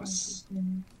sauce.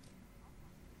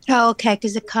 Oh, okay,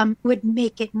 because it would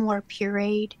make it more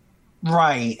pureed.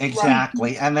 Right,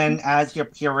 exactly. And then as you're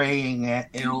pureeing it,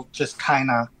 it'll just kind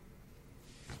of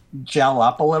gel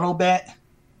up a little bit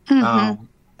and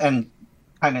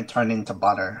kind of turn into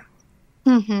butter.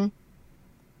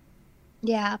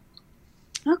 Yeah.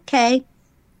 Okay.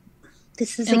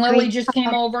 This is and Lily just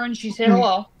came over and she said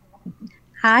hello.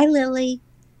 Hi, Lily.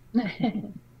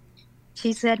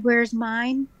 She said, "Where's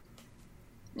mine?"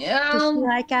 Yeah, does she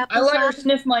like applesauce? I let her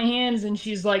sniff my hands, and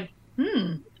she's like,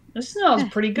 this smells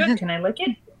pretty good. Can I lick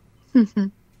it?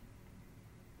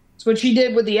 That's what she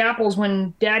did with the apples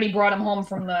when Daddy brought them home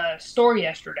from the store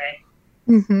yesterday.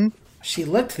 She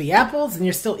licked the apples, and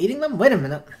you're still eating them? Wait a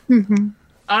minute.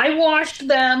 I washed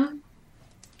them.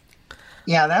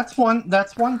 Yeah, that's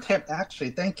one tip, actually.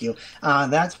 Thank you.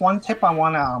 That's one tip I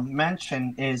want to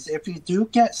mention is if you do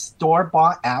get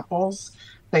store-bought apples,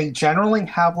 they generally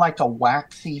have like a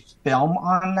waxy film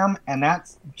on them, and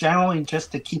that's generally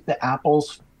just to keep the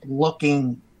apples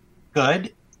looking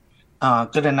good,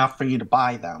 good enough for you to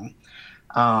buy them.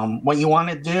 What you want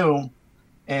to do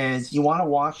is you want to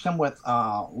wash them with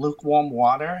lukewarm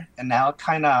water, and that'll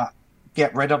kind of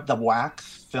get rid of the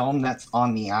wax film that's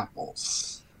on the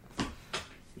apples.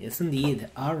 Yes, indeed.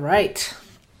 All right.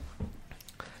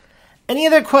 Any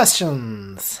other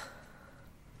questions?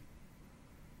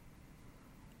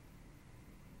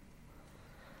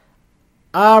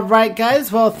 All right,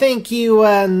 guys. Well, thank you,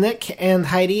 Nick and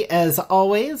Heidi, as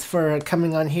always, for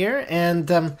coming on here.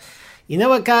 And you know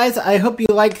what, guys? I hope you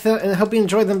like them and I hope you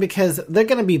enjoyed them because they're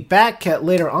going to be back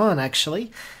later on,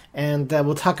 actually. And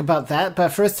we'll talk about that. But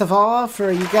first of all,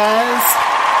 for you guys...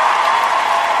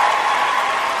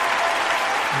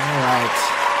 All right.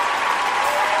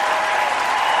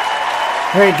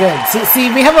 Very good.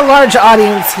 See, we have a large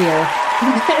audience here,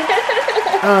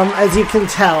 as you can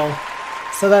tell.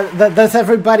 So that's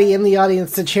everybody in the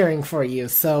audience cheering for you.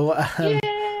 So, Yay!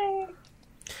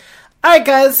 All right,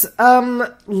 guys.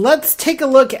 Let's take a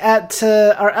look at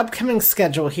our upcoming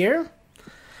schedule here.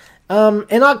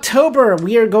 In October,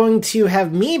 we are going to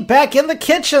have me back in the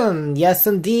kitchen. Yes,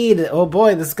 indeed. Oh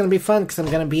boy, this is going to be fun because I'm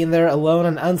going to be in there alone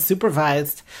and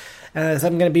unsupervised. So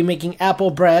I'm going to be making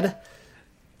apple bread.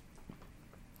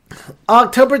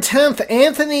 October 10th,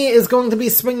 Anthony is going to be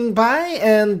swinging by,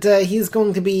 and he's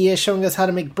going to be showing us how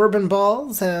to make bourbon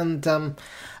balls. And I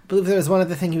believe there was one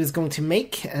other thing he was going to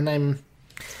make, and I'm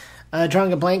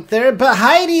drawing a blank there. But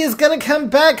Heidi is going to come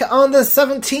back on the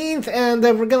 17th, and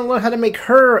we're going to learn how to make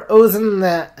her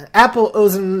apple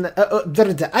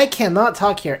I cannot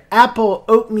talk here. Apple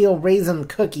oatmeal raisin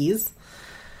cookies.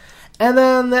 And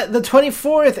then the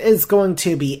 24th is going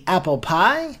to be apple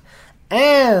pie.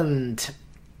 And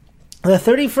the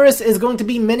 31st is going to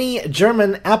be mini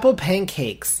German apple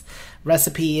pancakes.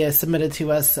 Recipe submitted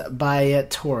to us by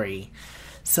Tori.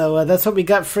 So that's what we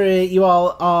got for you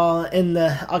all in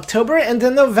October. And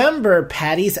then November,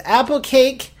 Patty's apple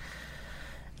cake.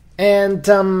 And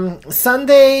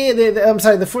Sunday,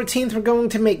 the 14th, we're going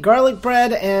to make garlic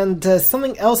bread and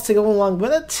something else to go along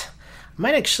with it. I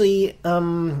might actually,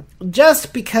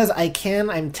 just because I can,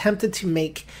 I'm tempted to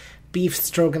make beef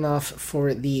stroganoff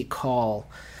for the call.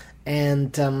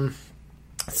 And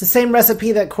it's the same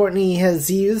recipe that Courtney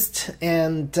has used.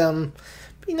 And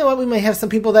you know what? We may have some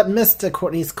people that missed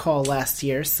Courtney's call last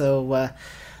year. So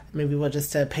maybe we'll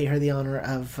just pay her the honor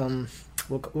of,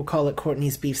 we'll call it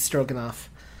Courtney's beef stroganoff.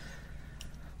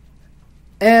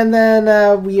 And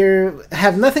then we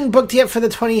have nothing booked yet for the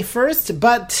 21st,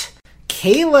 but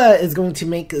Kayla is going to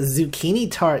make zucchini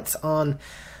tarts on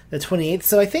the 28th.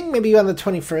 So I think maybe on the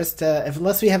 21st,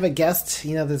 unless we have a guest,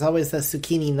 there's always the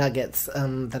zucchini nuggets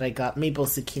that I got, maple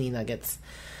zucchini nuggets.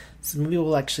 So maybe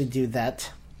we'll actually do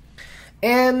that.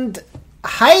 And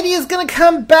Heidi is going to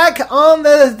come back on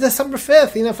the December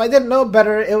 5th. You know, if I didn't know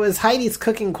better, it was Heidi's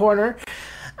cooking corner.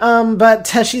 But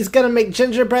she's going to make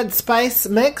gingerbread spice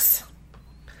mix,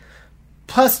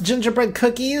 plus gingerbread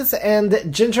cookies and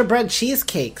gingerbread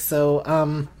cheesecake.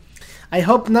 So, I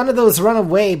hope none of those run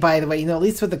away, by the way. You know, at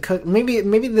least with the maybe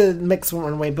the mix won't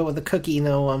run away, but with the cookie, you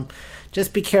know,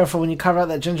 just be careful when you carve out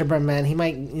that gingerbread man. He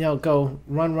might, you know, go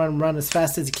run as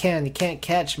fast as you can. You can't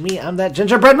catch me. I'm that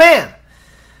gingerbread man.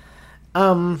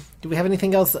 Do we have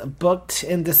anything else booked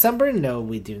in December? No,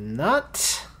 we do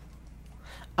not.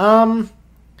 Well,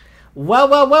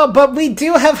 but we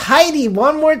do have Heidi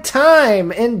one more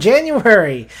time in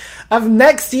January of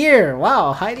next year.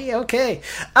 Wow, Heidi, okay.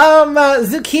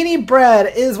 Zucchini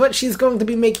bread is what she's going to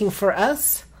be making for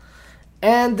us.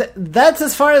 And that's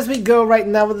as far as we go right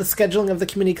now with the scheduling of the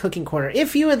Community Cooking Corner.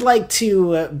 If you would like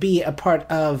to be a part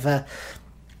of the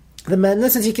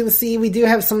madness, as you can see, we do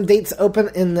have some dates open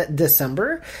in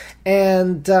December.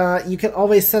 And you can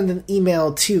always send an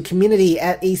email to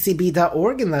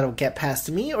community@acb.org, and that'll get past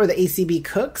to me, or the ACB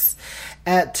Cooks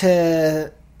at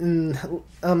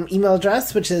email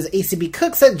address, which is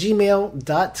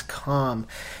acbcooks@gmail.com.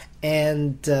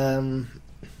 And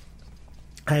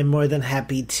I'm more than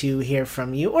happy to hear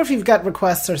from you. Or if you've got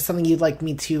requests or something you'd like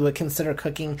me to consider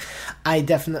cooking, I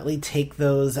definitely take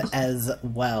those as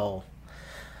well.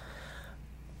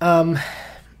 On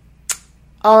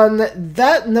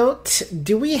that note,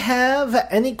 do we have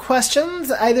any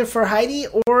questions, either for Heidi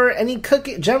or any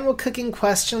general cooking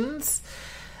questions?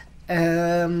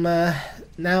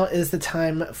 Now is the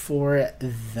time for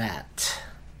that.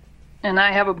 And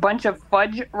I have a bunch of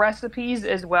fudge recipes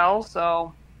as well,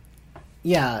 so...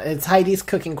 Yeah, it's Heidi's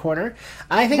Cooking Corner.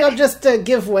 I think I'll just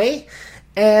give way.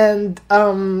 And,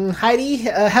 Heidi,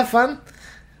 have fun.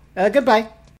 Goodbye.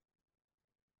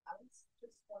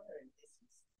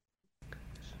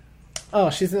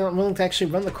 Oh, she's not willing to actually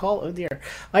run the call? Oh, dear.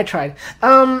 I tried.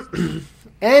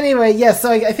 Anyway, yeah,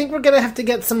 so I think we're going to have to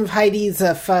get some of Heidi's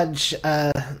fudge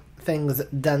things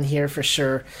done here for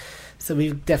sure. So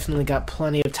we've definitely got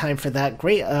plenty of time for that.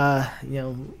 Great. I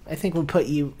think we'll put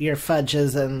your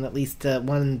fudges in at least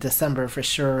one in December for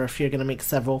sure, if you're going to make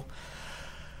several.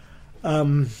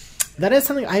 That is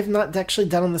something I've not actually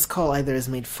done on this call either, is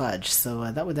made fudge.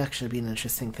 So that would actually be an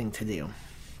interesting thing to do.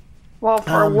 Well,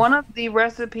 for one of the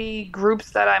recipe groups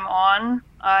that I'm on,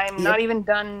 I'm not even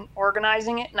done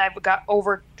organizing it, and I've got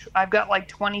like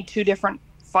 22 different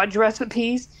fudge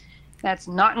recipes. That's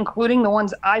not including the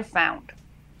ones I've found.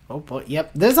 Oh boy,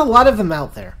 yep. There's a lot of them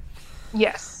out there.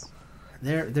 Yes.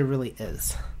 There really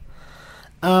is.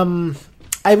 I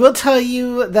will tell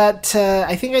you that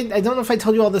I think I don't know if I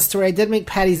told you all this story. I did make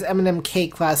Patty's M&M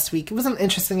cake last week. It was an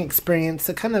interesting experience.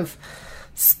 It kind of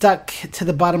stuck to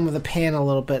the bottom of the pan a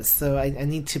little bit, so I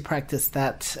need to practice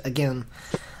that again.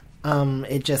 But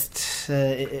it's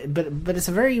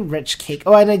a very rich cake.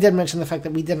 Oh, and I did mention the fact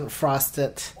that we didn't frost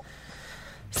it.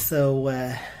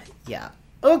 So, yeah.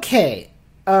 Okay.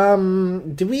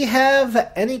 Do we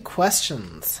have any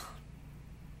questions?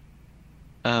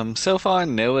 So far,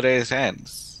 no raised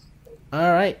hands.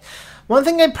 All right. One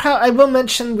thing I will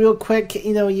mention real quick,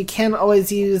 you can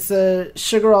always use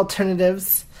sugar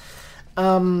alternatives.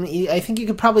 I think you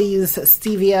could probably use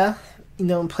stevia,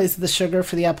 in place of the sugar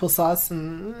for the applesauce,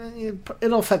 and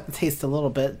it'll affect the taste a little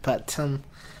bit. But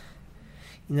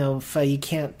if you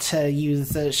can't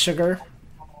use sugar,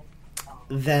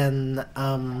 then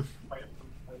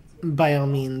by all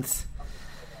means,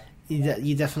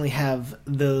 you definitely have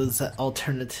those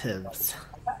alternatives.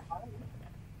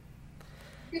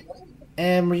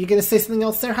 And were you going to say something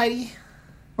else there, Heidi?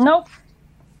 Nope.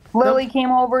 Lily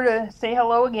came over to say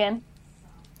hello again.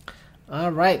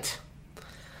 All right.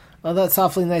 Well, that's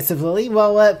awfully nice of Lily.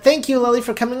 Well, thank you, Lily,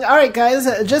 for coming. All right, guys,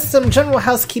 just some general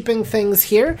housekeeping things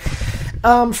here.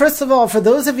 First of all, for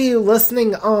those of you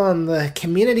listening on the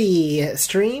community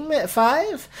stream at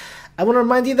 5, I want to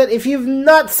remind you that if you've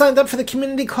not signed up for the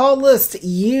community call list,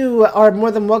 you are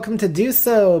more than welcome to do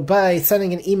so by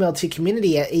sending an email to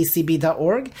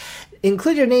community@acb.org.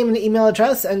 Include your name and email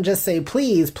address and just say,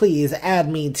 please add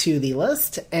me to the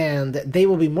list, and they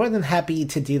will be more than happy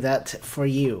to do that for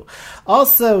you.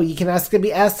 Also, you can ask to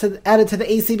be added to the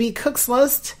ACB Cooks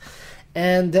list,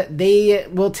 and they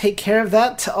will take care of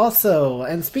that also.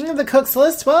 And speaking of the Cooks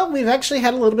list, well, we've actually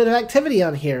had a little bit of activity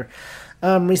on here.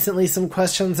 Recently, some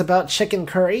questions about chicken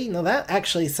curry. Now, that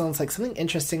actually sounds like something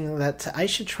interesting that I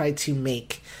should try to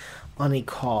make on a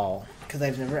call, because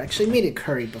I've never actually made a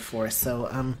curry before,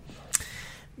 so,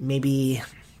 maybe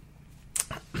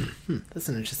that's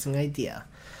an interesting idea.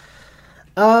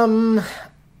 And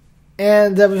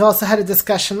And we've also had a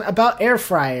discussion about air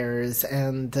fryers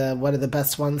and what are the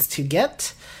best ones to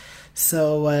get.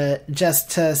 So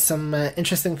just some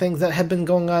interesting things that have been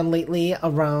going on lately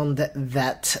around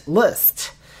that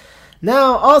list.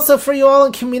 Now, also for you all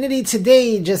in community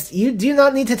today, just you do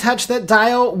not need to touch that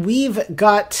dial. We've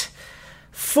got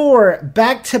 4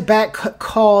 back-to-back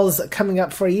calls coming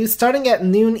up for you, starting at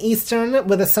noon Eastern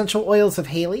with Essential Oils of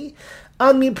Haley.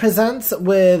 Unmute Presents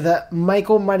with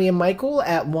Michael, Marty, and Michael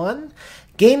at 1.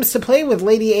 Games to Play with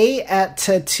Lady A at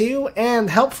 2. And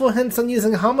Helpful Hints on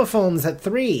Using Homophones at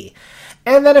 3.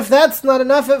 And then if that's not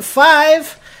enough, at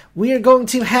 5, we are going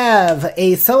to have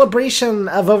a celebration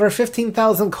of over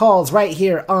 15,000 calls right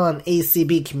here on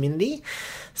ACB Community.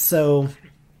 So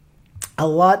a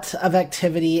lot of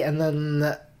activity. And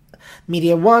then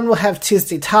Media 1 will have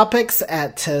Tuesday Topics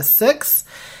at 6.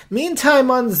 Meantime,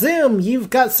 on Zoom, you've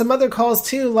got some other calls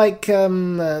too, like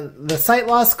the Sight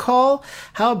Loss call.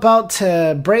 How about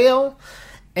Braille?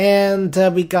 And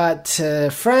we got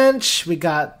French. We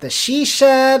got the She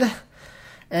Shed.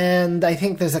 And I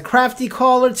think there's a crafty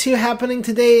call or 2 happening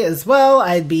today as well.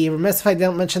 I'd be remiss if I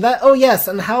don't mention that. Oh, yes,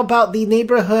 and how about the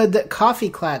neighborhood coffee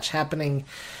clatch happening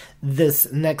this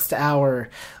next hour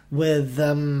with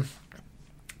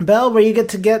Bell, where you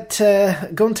get to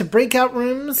go into breakout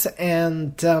rooms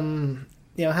and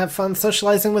have fun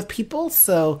socializing with people.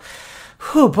 So,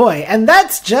 oh boy, and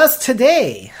that's just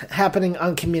today happening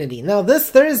on Community. Now, this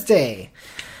Thursday,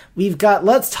 we've got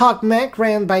Let's Talk Mac,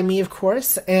 ran by me, of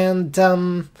course, and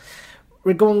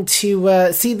we're going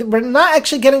to see that we're not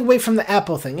actually getting away from the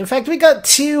Apple thing. In fact, we got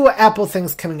 2 Apple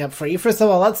things coming up for you. First of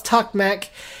all, Let's Talk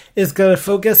Mac is going to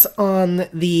focus on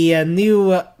the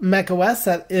new Mac OS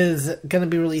that is going to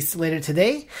be released later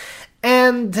today.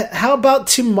 And how about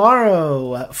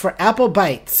tomorrow for Apple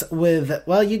Bites with,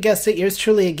 well, you guessed it, yours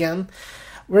truly again.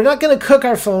 We're not going to cook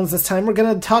our phones this time. We're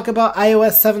going to talk about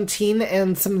iOS 17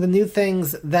 and some of the new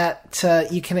things that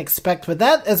you can expect with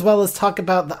that, as well as talk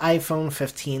about the iPhone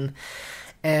 15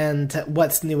 and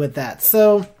what's new with that.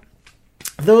 So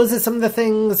those are some of the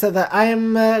things that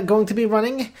I'm going to be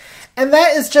running. And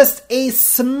that is just a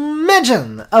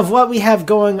smidgen of what we have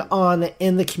going on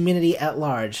in the community at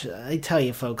large. I tell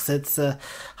you, folks, it's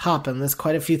hopping. There's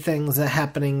quite a few things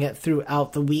happening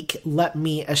throughout the week, let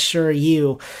me assure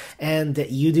you. And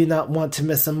you do not want to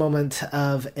miss a moment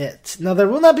of it. Now, there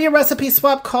will not be a recipe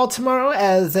swap call tomorrow,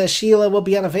 as Sheila will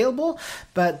be unavailable,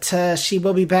 but she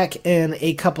will be back in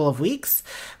a couple of weeks.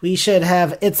 We should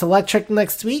have It's Electric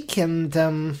next week, and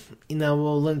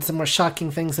we'll learn some more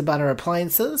shocking things about our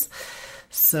appliances.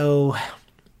 So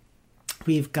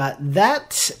we've got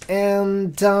that,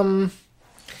 and so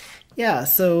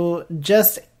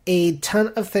just a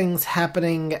ton of things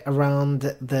happening around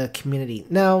the community.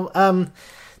 Now,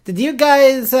 did you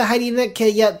guys, Heidi and Nick,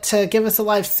 yet give us a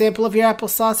live sample of your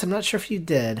applesauce? I'm not sure if you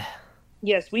did.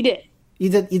 Yes, we did. You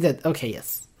did. Okay,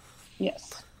 yes.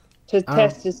 Yes. To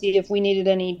test to see if we needed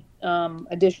any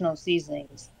additional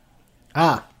seasonings.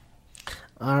 All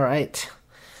right.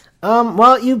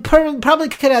 Well, you probably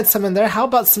could add some in there. How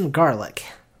about some garlic?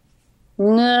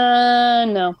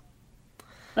 No.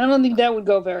 I don't think that would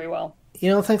go very well. You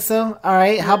don't think so? All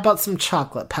right. How about some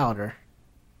chocolate powder?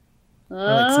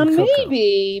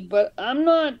 Maybe, but I'm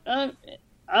not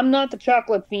the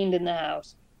chocolate fiend in the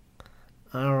house.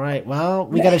 All right. Well,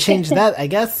 we got to change that, I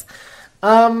guess.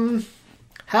 How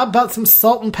about some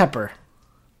salt and pepper?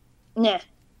 Nah.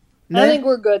 I think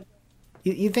we're good.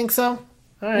 You think so?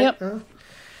 All right. Yep. Well,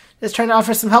 just trying to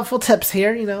offer some helpful tips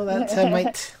here. That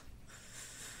might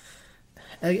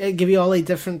give you all a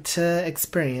different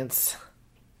experience.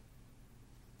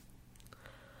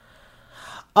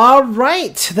 All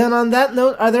right. Then on that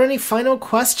note, are there any final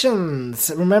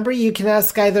questions? Remember, you can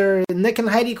ask either Nick and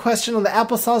Heidi a question on the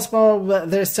applesauce while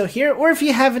they're still here, or if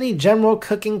you have any general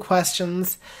cooking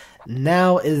questions,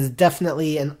 now is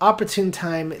definitely an opportune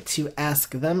time to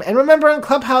ask them. And remember, on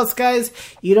Clubhouse, guys,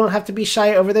 you don't have to be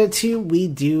shy over there, too. We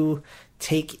do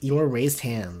take your raised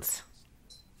hands.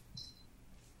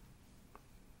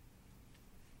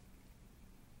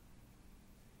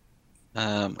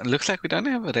 It looks like we don't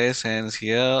have raised hands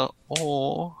here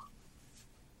or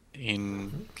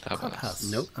in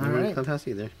Clubhouse. Nope, All not right. in Clubhouse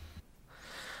either.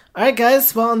 All right,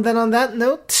 guys. Well, and then on that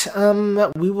note,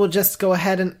 we will just go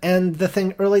ahead and end the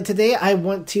thing early today. I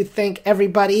want to thank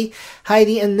everybody,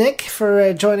 Heidi and Nick,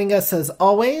 for joining us as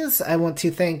always. I want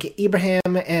to thank Ibrahim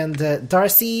and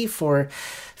Darcy for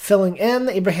filling in.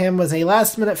 Ibrahim was a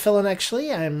last-minute fill-in,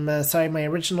 actually. I'm sorry my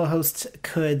original host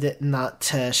could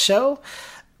not show,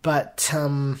 but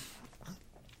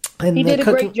he did a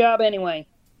great job anyway.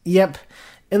 Yep.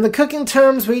 In the cooking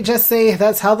terms, we just say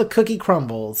that's how the cookie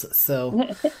crumbles. So,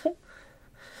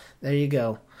 There you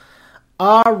go.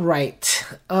 All right.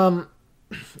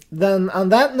 Then on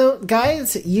that note,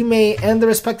 guys, you may end the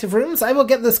respective rooms. I will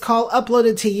get this call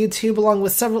uploaded to YouTube along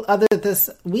with several others this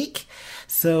week.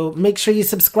 So make sure you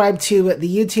subscribe to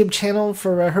the YouTube channel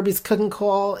for Herbie's Cooking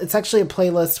Call. It's actually a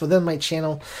playlist within my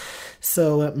channel.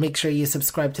 So make sure you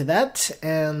subscribe to that.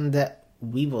 And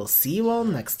we will see you all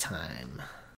next time.